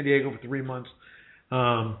 went to San Diego for 3 months,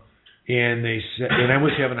 and I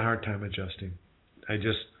was having a hard time adjusting.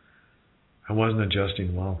 I wasn't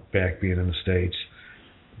adjusting well back being in the States.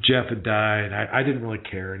 Jeff had died. I didn't really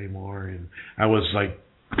care anymore, and I was like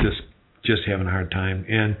just having a hard time.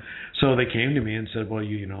 And so they came to me and said, well,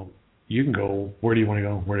 you can go. Where do you want to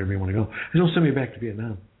go? Wherever you want to go. I said, send me back to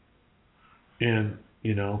Vietnam. And,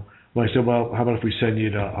 I said, well, how about if we send you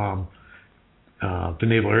to the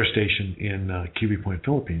Naval Air Station in QB Point,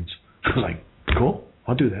 Philippines? I was like, cool,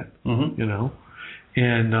 I'll do that. Mm-hmm.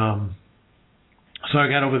 And so I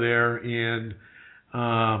got over there, and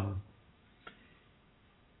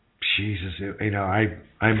Jesus,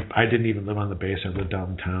 I didn't even live on the base. I lived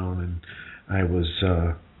downtown, and I was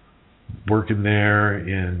working there,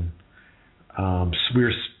 and we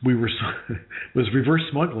were it was reverse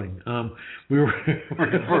smuggling. We were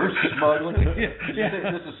reverse smuggling. Yeah.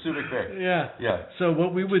 This is super great. Yeah. Yeah. So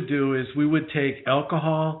what we would do is we would take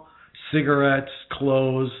alcohol, cigarettes,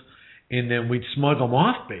 clothes, and then we'd smuggle them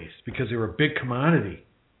off base because they were a big commodity.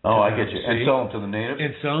 Oh, I get you. And sell them to the natives.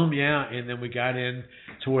 And sell them, yeah. And then we got in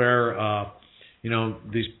to where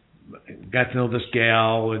these got to know this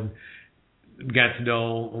gal and got to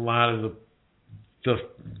know a lot of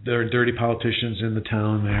their dirty politicians in the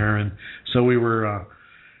town there, and so we were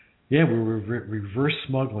reverse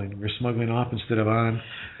smuggling. We were smuggling off instead of on.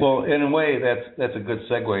 Well, in a way, that's a good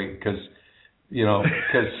segue because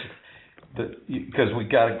we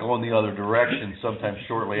got to go in the other direction sometime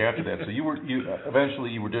shortly after that. So you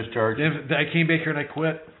eventually were discharged. I came back here and I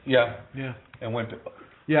quit. Yeah. Yeah. And went to.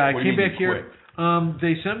 Yeah, I came back here.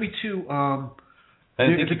 They sent me to. I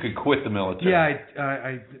didn't think you could quit the military. Yeah,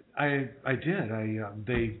 I did.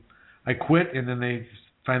 I quit, and then they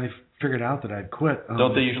finally figured out that I'd quit.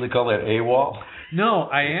 Don't they usually call that AWOL? No,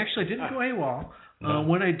 I actually didn't go AWOL. No.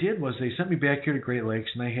 What I did was they sent me back here to Great Lakes,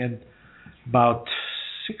 and I had about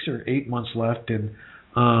 6 or 8 months left, and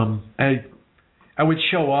I would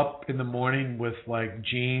show up in the morning with like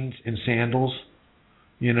jeans and sandals,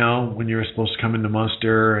 when you were supposed to come into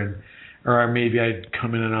muster, or maybe I'd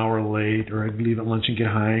come in an hour late, or I'd leave at lunch and get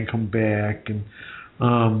high and come back. And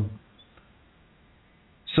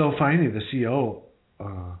so finally the CO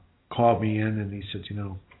called me in, and he said,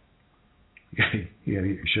 you got to get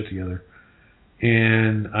your shit together.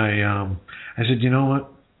 And I said, you know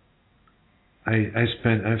what? I've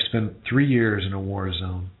spent 3 years in a war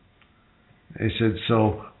zone. I said,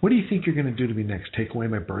 so what do you think you're going to do to me next? Take away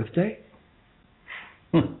my birthday?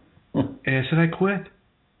 And I said, I quit.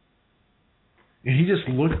 And he just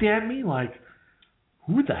looked at me like,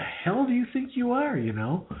 who the hell do you think you are, And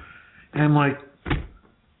I'm like,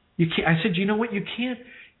 you can't. I said, you know what? You can't.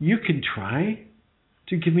 You can try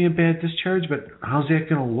to give me a bad discharge, but how's that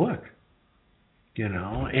going to look?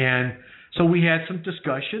 And so we had some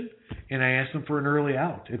discussion, and I asked them for an early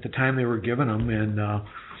out. At the time, they were giving them, and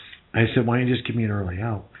I said, why don't you just give me an early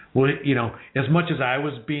out? Well, as much as I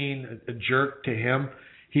was being a jerk to him,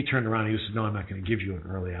 he turned around and he said, no, I'm not going to give you an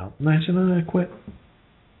early out. And I said, no, I quit.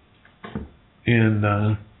 And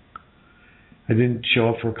I didn't show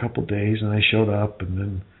up for a couple of days, and I showed up, and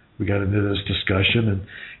then we got into this discussion, and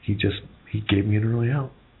he gave me an early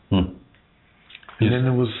out. And then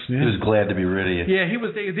it was. Yeah. He was glad to be rid of you. Yeah, he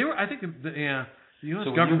was. They were. I think the U.S.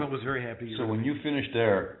 government was very happy. So when you finished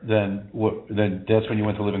there, then that's when you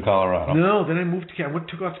went to live in Colorado. No, then I moved to. I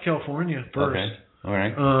took off to California first. Okay. All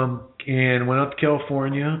right. And went out to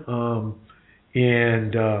California.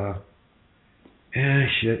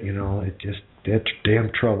 It just that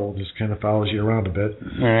damn trouble just kind of follows you around a bit.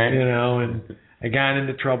 All right. And I got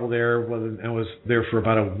into trouble there. Well, I was there for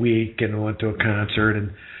about a week, and I went to a concert,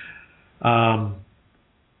 and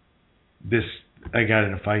I got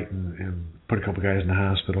in a fight and put a couple guys in the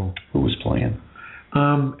hospital. Who was playing?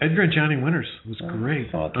 Edgar and Johnny Winters was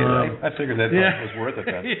great. Okay, I figured that was worth it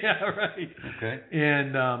then. Yeah, right. Okay.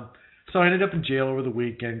 And so I ended up in jail over the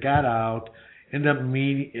weekend, got out, ended up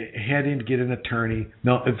having to get an attorney.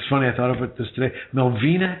 It's funny, I thought of this today.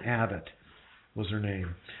 Melvina Abbott was her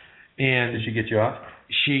name. And did she get you off?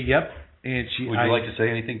 Yep. And would you like to say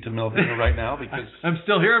anything to Melvina right now? Because I'm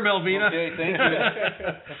still here, Melvina. Okay, thank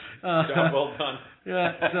you. Job well done.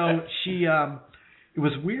 Yeah. So she, it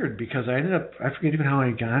was weird because I forget even how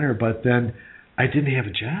I got her, but then I didn't have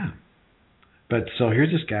a job. But so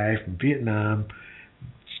here's this guy from Vietnam,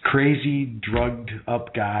 crazy drugged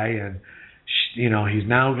up guy, and he's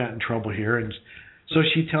now got in trouble here, and so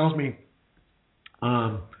she tells me,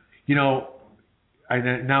 now that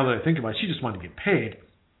I think about it, she just wanted to get paid.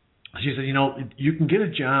 She said, you can get a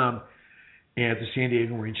job at the San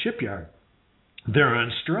Diego Marine Shipyard. They're on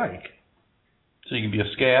strike. So you can be a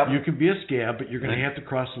scab? You can be a scab, but you're going to have to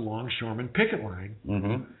cross the longshoreman picket line,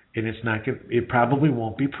 and it probably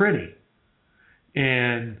won't be pretty.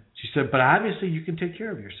 And she said, but obviously you can take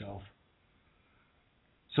care of yourself.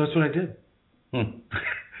 So that's what I did.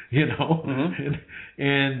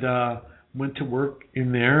 And went to work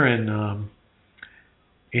in there, and I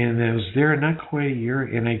was there not quite a year,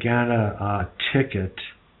 and I got a ticket.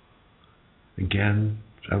 Again,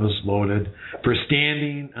 I was loaded for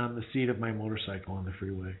standing on the seat of my motorcycle on the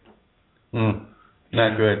freeway.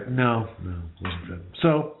 Not good. No, wasn't good.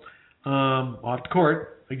 So off to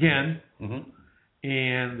court again.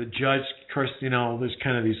 And the judge, of course, there's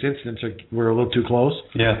kind of these incidents were a little too close.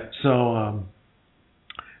 Yeah. So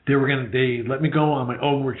they let me go on my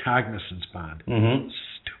own recognizance bond.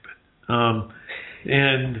 Stupid.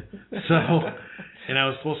 And so, and I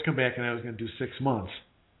was supposed to come back, and I was going to do 6 months.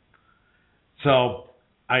 So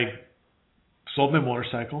I sold my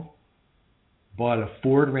motorcycle, bought a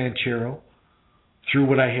Ford Ranchero, threw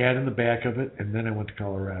what I had in the back of it, and then I went to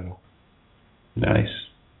Colorado. Nice.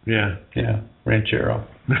 Yeah. Yeah, Ranchero.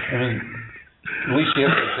 I mean, at least you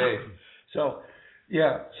have to say. So,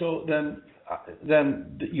 yeah. So then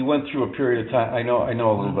you went through a period of time. I know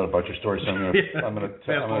a little bit about your story, so I'm gonna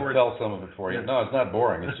tell some of it for you. Yeah. No, it's not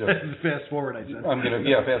boring. It's just fast forward. I said.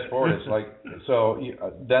 Fast forward. It's like so.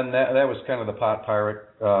 Then that was kind of the pot pirate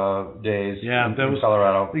days. Yeah, in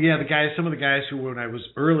Colorado. Yeah, some of the guys who, when I was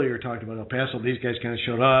earlier talking about El Paso, these guys kind of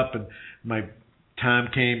showed up, and Tom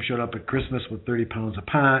showed up at Christmas with 30 pounds of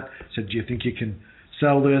pot. Said, "Do you think you can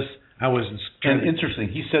sell this?" I was and interesting.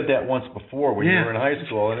 He said that once before when you were in high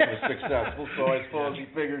school, and it was successful. So I suppose he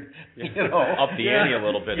figured, up the ante a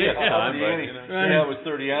little bit. It was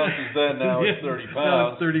 30 ounces then. Now it's 30 pounds.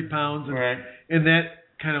 Now it's 30 pounds, and that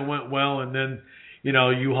kind of went well. And then,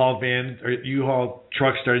 U-Haul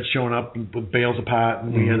trucks started showing up with bales of pot,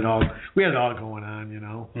 and we had it all going on,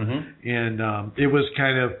 And it was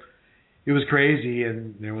crazy,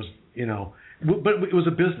 and there was, but it was a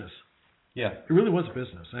business. Yeah, it really was a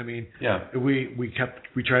business. I mean, we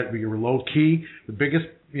were low key. The biggest,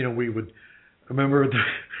 we would remember, I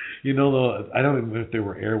don't even know if they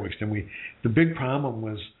were airwicks. And the big problem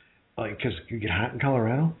was because you get hot in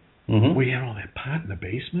Colorado. We had all that pot in the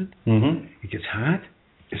basement. It gets hot,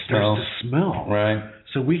 it starts to smell. Right.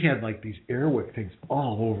 So we had these airwick things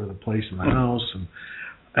all over the place in the house, and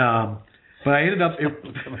but I ended up.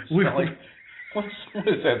 What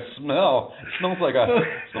is that smell? It smells like a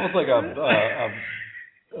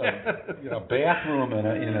bathroom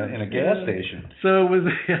in a gas station. So it was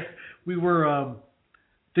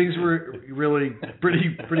things were really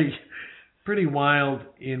pretty wild.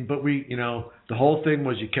 But the whole thing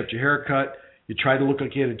was you kept your hair cut. You tried to look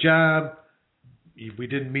like you had a job. We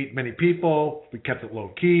didn't meet many people. We kept it low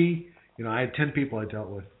key. I had 10 people I dealt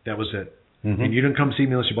with. That was it. And you didn't come see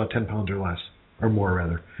me unless you bought 10 pounds or less. Or more,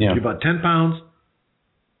 rather. Yeah. If you bought 10 pounds,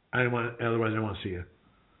 otherwise I didn't want to see you.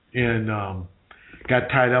 And got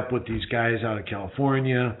tied up with these guys out of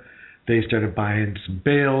California. They started buying some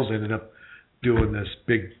bales. Ended up doing this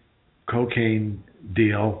big cocaine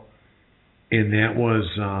deal, and that was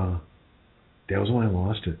when I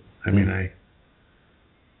lost it. I mean,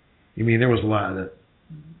 there was a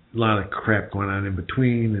lot of crap going on in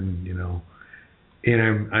between, and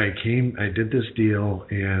and I did this deal,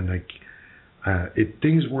 and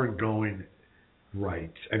things weren't going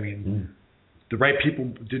right. I mean, the right people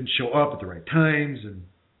didn't show up at the right times,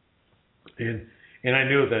 and I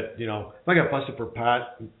knew that if I got busted for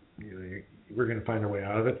pot, we're going to find our way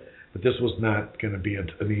out of it. But this was not going to be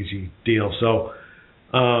an easy deal. So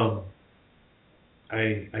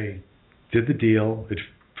I did the deal. It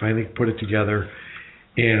finally put it together.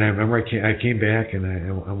 And I remember I came back and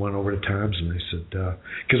I went over to Tom's and I said,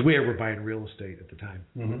 because we were buying real estate at the time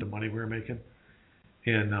with the money we were making.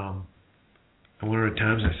 And And one of the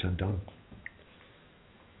times I said, "I'm done."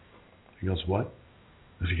 He goes, "What?"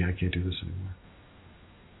 I said, "Yeah, I can't do this anymore."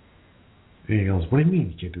 And he goes, "What do you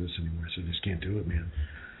mean you can't do this anymore?" I said, "I just can't do it, man.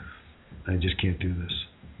 I just can't do this.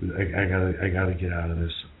 I gotta get out of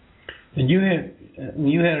this." And you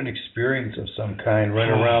had an experience of some kind right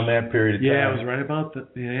around that period of time. Yeah, it was right about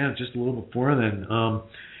just a little before then.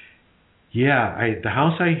 The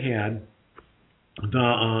house I had,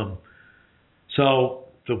 so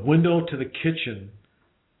the window to the kitchen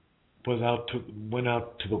went out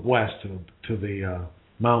to the west to the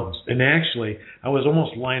mountains, and actually I was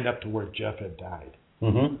almost lined up to where Jeff had died.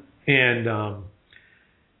 Mm-hmm. And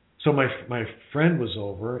so my friend was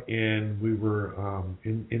over, and we were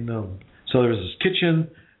in the, so there was this kitchen,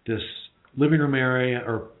 this living room area,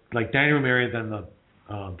 or like dining room area, then the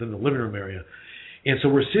living room area. And so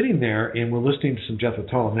we're sitting there, and we're listening to some Jethro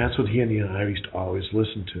Tull, and that's what he and I used to always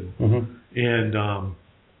listen to. Mm-hmm. And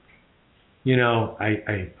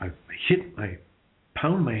I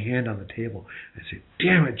pound my hand on the table. I say,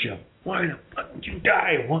 "Damn it, Jeff! Why the fuck did you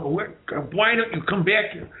die? Why don't you come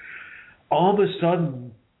back here?" All of a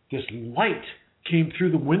sudden, this light came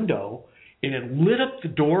through the window, and it lit up the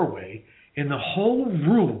doorway, and the whole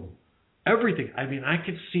room, everything. I mean, I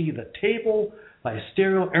could see the table, my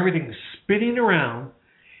stereo, everything spinning around.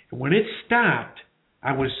 And when it stopped,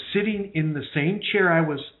 I was sitting in the same chair I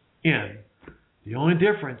was in. The only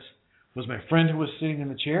difference was my friend who was sitting in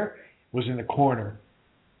the chair was in the corner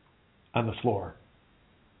on the floor.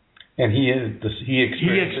 And he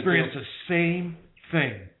experienced the same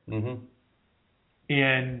thing. Mm-hmm.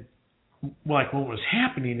 And like when it was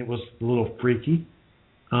happening, it was a little freaky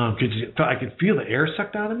because I could feel the air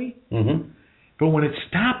sucked out of me. Mm-hmm. But when it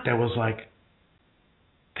stopped, I was like,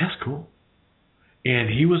 "That's cool." And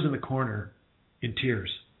he was in the corner in tears,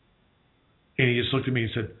 and he just looked at me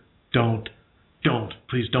and said, "Don't,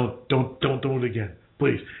 please don't do it again,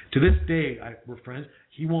 please." To this day, we're friends.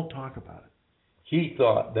 He won't talk about it. He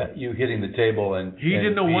thought that you hitting the table and he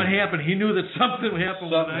didn't know what happened. He knew that something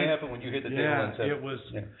happened. Something happened when you hit the table and said, it was.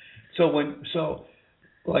 Yeah. So,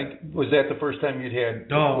 was that the first time you'd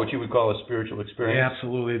had what you would call a spiritual experience?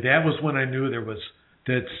 Absolutely. That was when I knew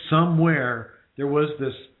that somewhere there was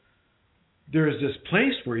this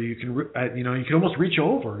place where you can, you can almost reach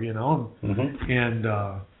over, Mm-hmm. And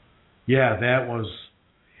that was.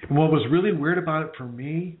 And what was really weird about it for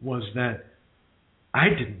me was that I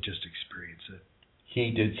didn't just experience it.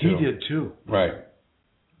 He did too. Right.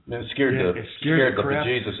 It scared the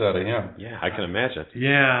bejesus out of him. Yeah, I can imagine.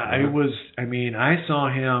 Yeah, I saw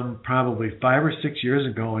him probably 5 or 6 years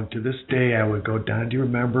ago, and to this day I would go, "Don, do you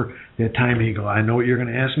remember that time?" He'd go, "I know what you're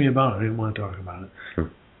going to ask me about. I didn't want to talk about it."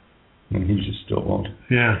 And he just still won't.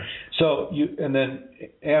 Yeah. So then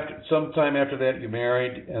sometime after that you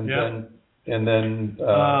married, and then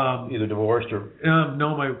either divorced or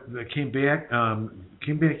no, I came back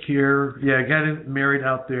here. Yeah, I got married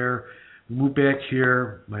out there, moved back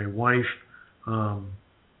here. My wife,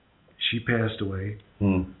 she passed away,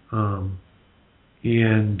 and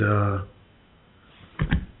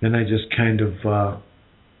then I just kind of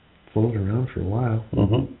floated around for a while.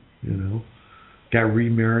 Mm-hmm. Got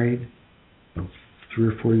remarried 3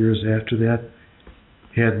 or 4 years after that.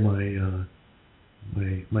 Had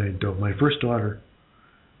my first daughter,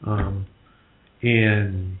 and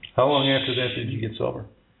how long after that did you get sober?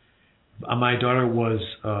 My daughter was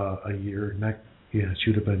a year. She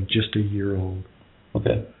would have been just a year old.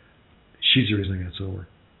 Okay. She's the reason I got sober.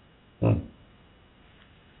 Hmm.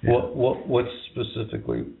 Yeah. What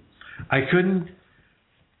specifically? I couldn't.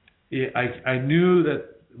 I knew that.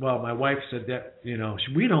 Well, my wife said that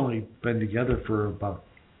we'd only been together for about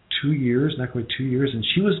 2 years, not quite 2 years, and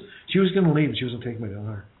she was going to leave, and she was going to take my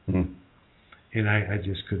daughter. Mm. And I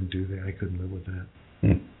just couldn't do that. I couldn't live with that.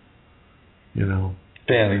 Mm.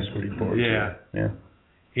 Family's pretty important. Yeah. Yeah.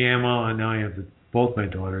 Yeah. Well, and now I have both my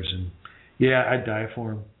daughters, and I'd die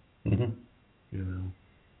for them. Mm-hmm.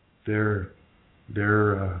 They're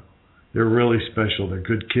really special. They're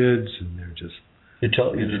good kids, and they're just. Did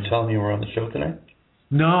you tell them you were on the show tonight?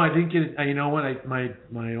 No, I didn't get it. You know what? My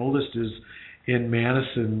oldest is in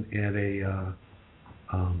Madison at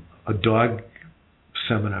a dog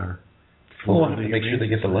seminar. Make sure they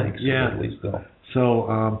get the links. Yeah. At least though. So,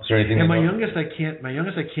 is there anything? And my youngest I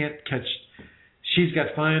can't catch. She's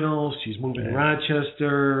got finals. She's moving to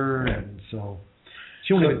Rochester, and so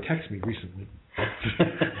she won't even text me recently.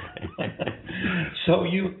 So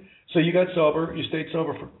you got sober. You stayed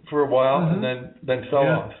sober for a while, and then fell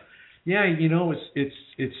off. Yeah, it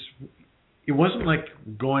wasn't like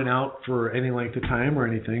going out for any length of time or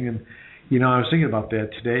anything, and I was thinking about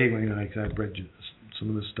that today when I read some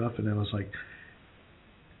of this stuff, and I was like,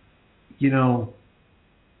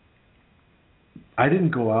 I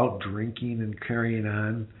didn't go out drinking and carrying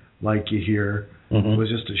on like you hear. It was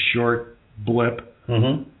just a short blip.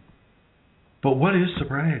 But what is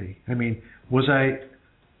sobriety? I mean, was I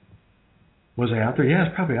out there? Yeah, I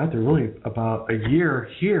was probably out there really about a year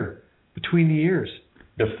here, between the years.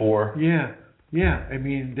 Before. Yeah. I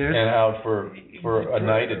mean, there's and out for a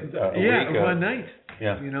night, a week. One night.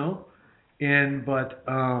 Yeah.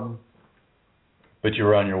 But you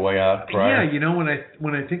were on your way out prior. Yeah,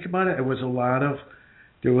 when I think about it, there was a lot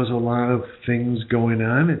of things going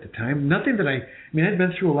on at the time. Nothing that I'd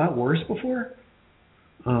been through a lot worse before.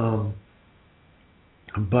 But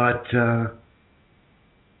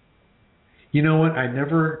you know what?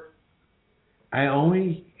 I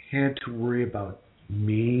only had to worry about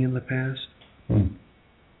me in the past.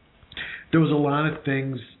 There was a lot of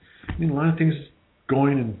things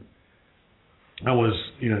going, and I was,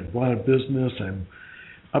 a lot of business. I'm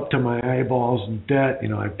up to my eyeballs in debt.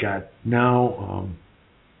 I've got now,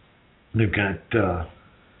 they've got,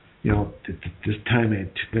 this time I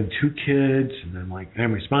had been 2 kids, and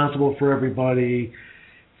I'm responsible for everybody.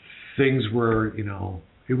 Things were,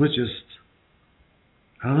 it was just,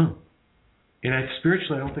 I don't know. And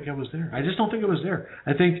spiritually, I don't think I was there. I just don't think I was there.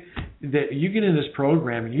 I think that you get in this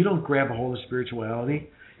program and you don't grab a hold of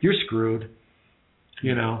spirituality, you're screwed.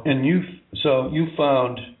 And you've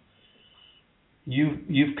found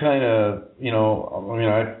you've kind of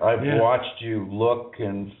I've watched you look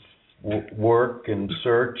and work and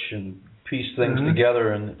search and piece things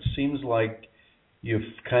together, and it seems like you've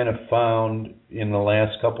kind of found in the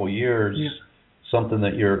last couple of years something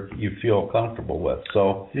that you feel comfortable with.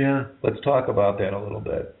 So let's talk about that a little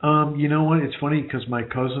bit. You know what? It's funny because my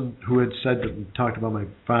cousin, who had talked about my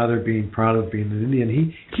father being proud of being an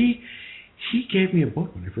Indian, he gave me a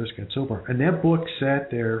book when I first got sober, and that book sat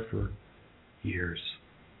there for years.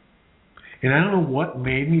 And I don't know what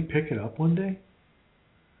made me pick it up one day,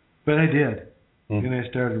 but I did. And I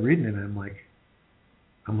started reading it, and I'm like,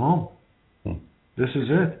 I'm home. This is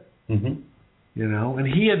it. And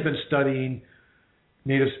he had been studying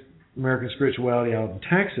Native American spirituality out in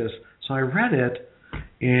Texas, so I read it,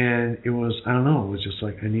 and it was, I don't know, it was just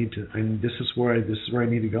like, this is where I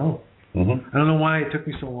need to go. I don't know why it took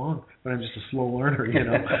me so long, but I'm just a slow learner,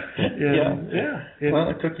 Well,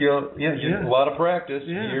 it took you, a lot of practice,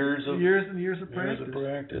 years and years of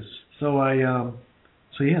practice. So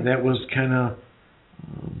that was kind of,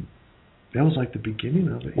 that was like the beginning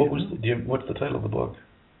of it. What's the title of the book?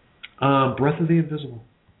 Breath of the Invisible.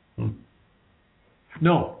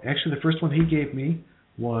 No, actually, the first one he gave me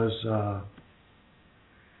was, I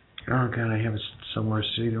have it somewhere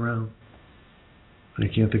sitting around. I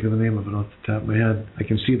can't think of the name of it off the top of my head. I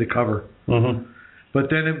can see the cover. But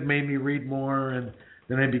then it made me read more, and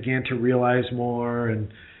then I began to realize more, and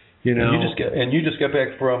And you just got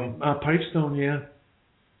back from Pipestone,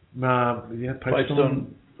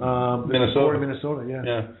 Pipestone, Minnesota. Minnesota,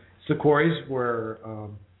 It's the quarries where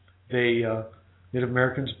Native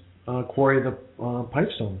Americans quarry the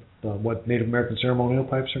pipestone. What Native American ceremonial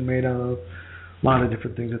pipes are made out of. A lot of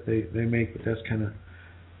different things that they make, but that's kind of.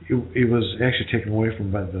 It was actually taken away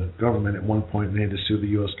from by the government at one point, and they had to sue the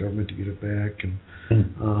U.S. government to get it back. And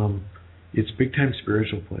it's a big time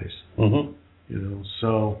spiritual place.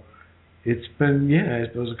 So it's been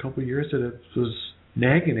it was a couple of years that it was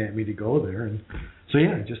nagging at me to go there, and so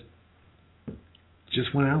I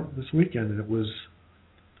just went out this weekend, and it was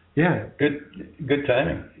good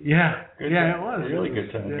timing. It was really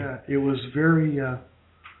good timing. It was very.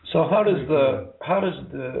 So how does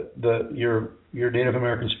your Native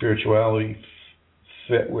American spirituality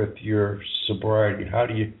fit with your sobriety? How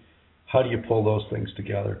do you pull those things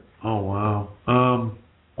together? Oh wow.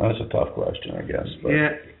 That's a tough question, I guess. But,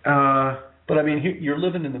 but I mean, you're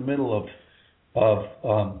living in the middle of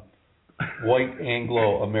white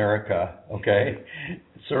Anglo America, okay?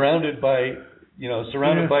 Surrounded by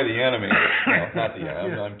the enemy. No, not the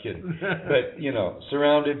enemy. I'm kidding. But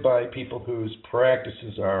surrounded by people whose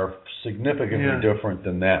practices are significantly different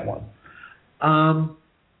than that one.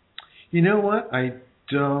 You know what? I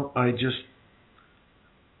guess I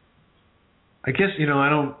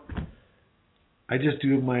just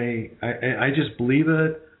do I just believe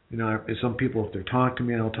it. Some people, if they talk to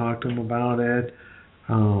me, I'll talk to them about it.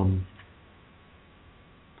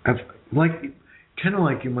 Kind of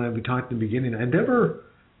like when we talked in the beginning, I'm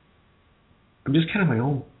just kind of my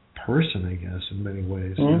own person, I guess, in many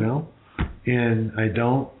ways, and I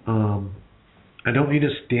don't need a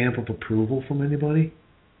stamp of approval from anybody.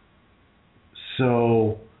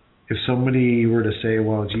 So if somebody were to say,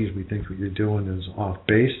 well, geez, we think what you're doing is off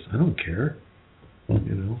base, I don't care,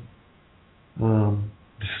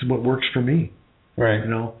 this is what works for me. Right. You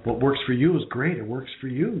know, what works for you is great. It works for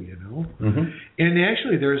you, you know. Mm-hmm. And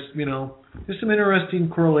actually, there's some interesting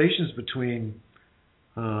correlations between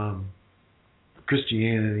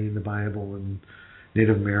Christianity and the Bible and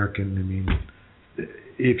Native American. I mean,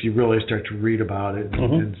 if you really start to read about it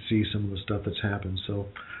and see some of the stuff that's happened. So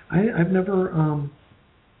I've never,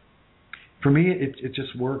 for me, it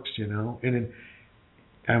just works, you know. And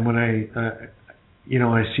when I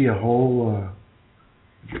see a whole,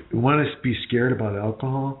 you want to be scared about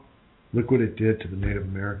alcohol, look what it did to the Native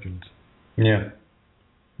Americans. Yeah.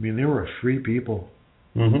 I mean, they were a free people,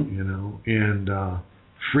 Mm-hmm. you know, and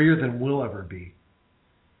freer than we'll ever be.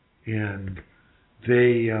 And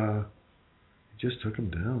they just took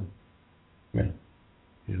them down. Yeah.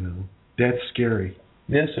 You know, that's scary.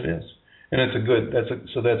 Yes, it is, and that's a good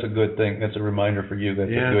thing. That's a reminder for you.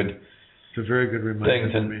 That's a good. It's a very good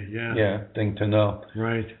reminder thing for me. Yeah. Yeah, thing to know.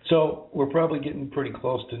 Right. So we're probably getting pretty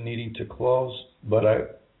close to needing to close, but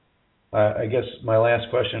I guess my last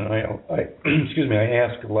question, and I excuse me, I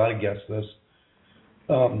ask a lot of guests this.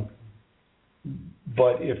 But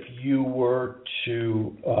if you were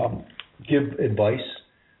to give advice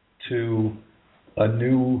to a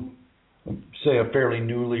fairly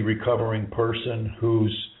newly recovering person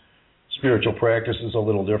whose spiritual practice is a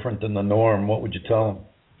little different than the norm, what would you tell them?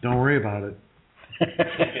 Don't worry about it.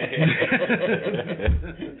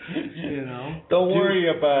 You know. Don't worry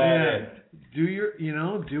about it.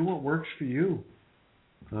 Do what works for you.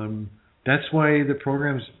 That's why the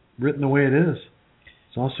program's written the way it is.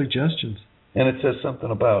 It's all suggestions. And it says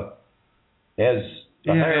something about as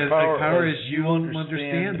the higher power as you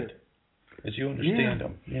understand it. As you understand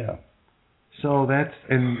them. Yeah. So that's,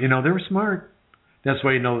 and they were smart. That's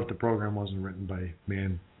why you know that the program wasn't written by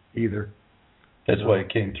man either. That's why it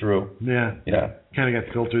came through. Yeah. Yeah. Kind of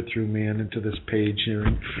got filtered through man into this page here.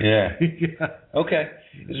 Yeah. Yeah. Okay.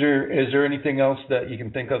 Is there anything else that you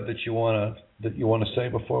can think of that you want to say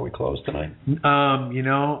before we close tonight? The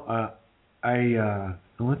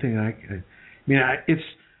only thing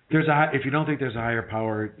if you don't think there's a higher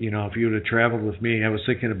power, if you would have traveled with me, I was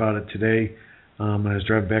thinking about it today. I was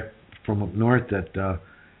driving back from up north. That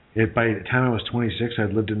by the time I was 26,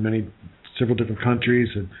 I'd lived in several different countries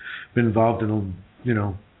and been involved in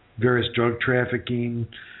various drug trafficking.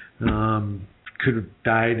 Could have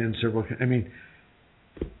died in several. I mean,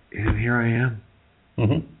 and here I am.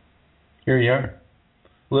 Mm-hmm. Here you are,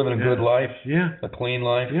 living a good life. Yeah. A clean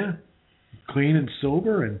life. Yeah. Clean and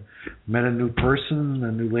sober, and met a new person,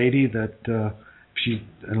 a new lady that I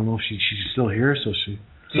don't know if she's still here, so she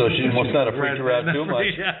must not have freaked her out too much.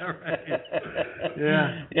 Yeah, right.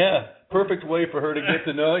 Yeah. Yeah. Perfect way for her to get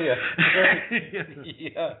to know you.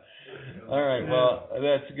 Yeah. All right. Well,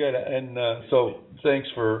 that's good. And so thanks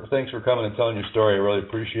for coming and telling your story. I really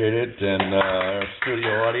appreciate it, and our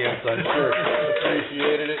studio audience, I'm sure,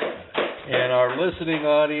 appreciated it, and our listening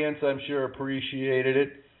audience, I'm sure, appreciated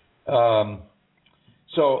it.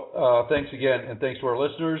 So thanks again, and thanks to our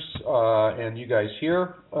listeners and you guys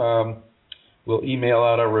here. We'll email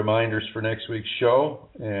out our reminders for next week's show,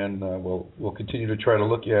 and we'll continue to try to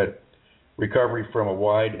look at recovery from a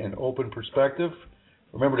wide and open perspective.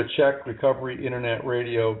 Remember to check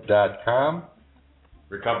recoveryinternetradio.com.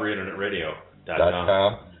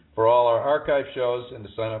 recoveryinternetradio.com for all our archive shows and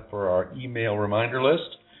to sign up for our email reminder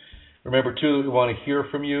list. Remember, too, that we want to hear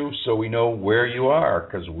from you so we know where you are,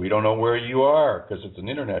 because we don't know where you are, because it's an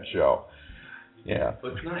internet show. Yeah.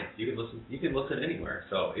 But it's nice. You can listen anywhere.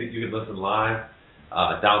 So you can listen live,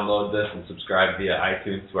 download this, and subscribe via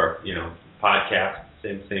iTunes to our podcast.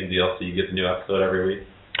 Same deal. So you get the new episode every week.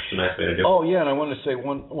 It's a nice way to do it. Oh yeah, and I want to say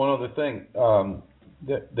one other thing.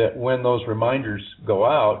 That when those reminders go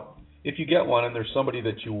out, if you get one and there's somebody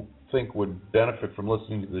that you think would benefit from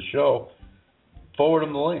listening to the show, forward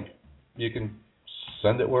them the link. You can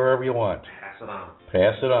send it wherever you want. Pass it on.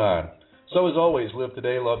 Pass it on. So as always, live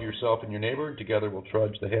today, love yourself and your neighbor, and together we'll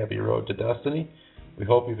trudge the happy road to destiny. We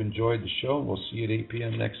hope you've enjoyed the show, and we'll see you at 8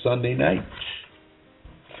 p.m. next Sunday night.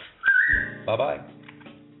 Bye-bye.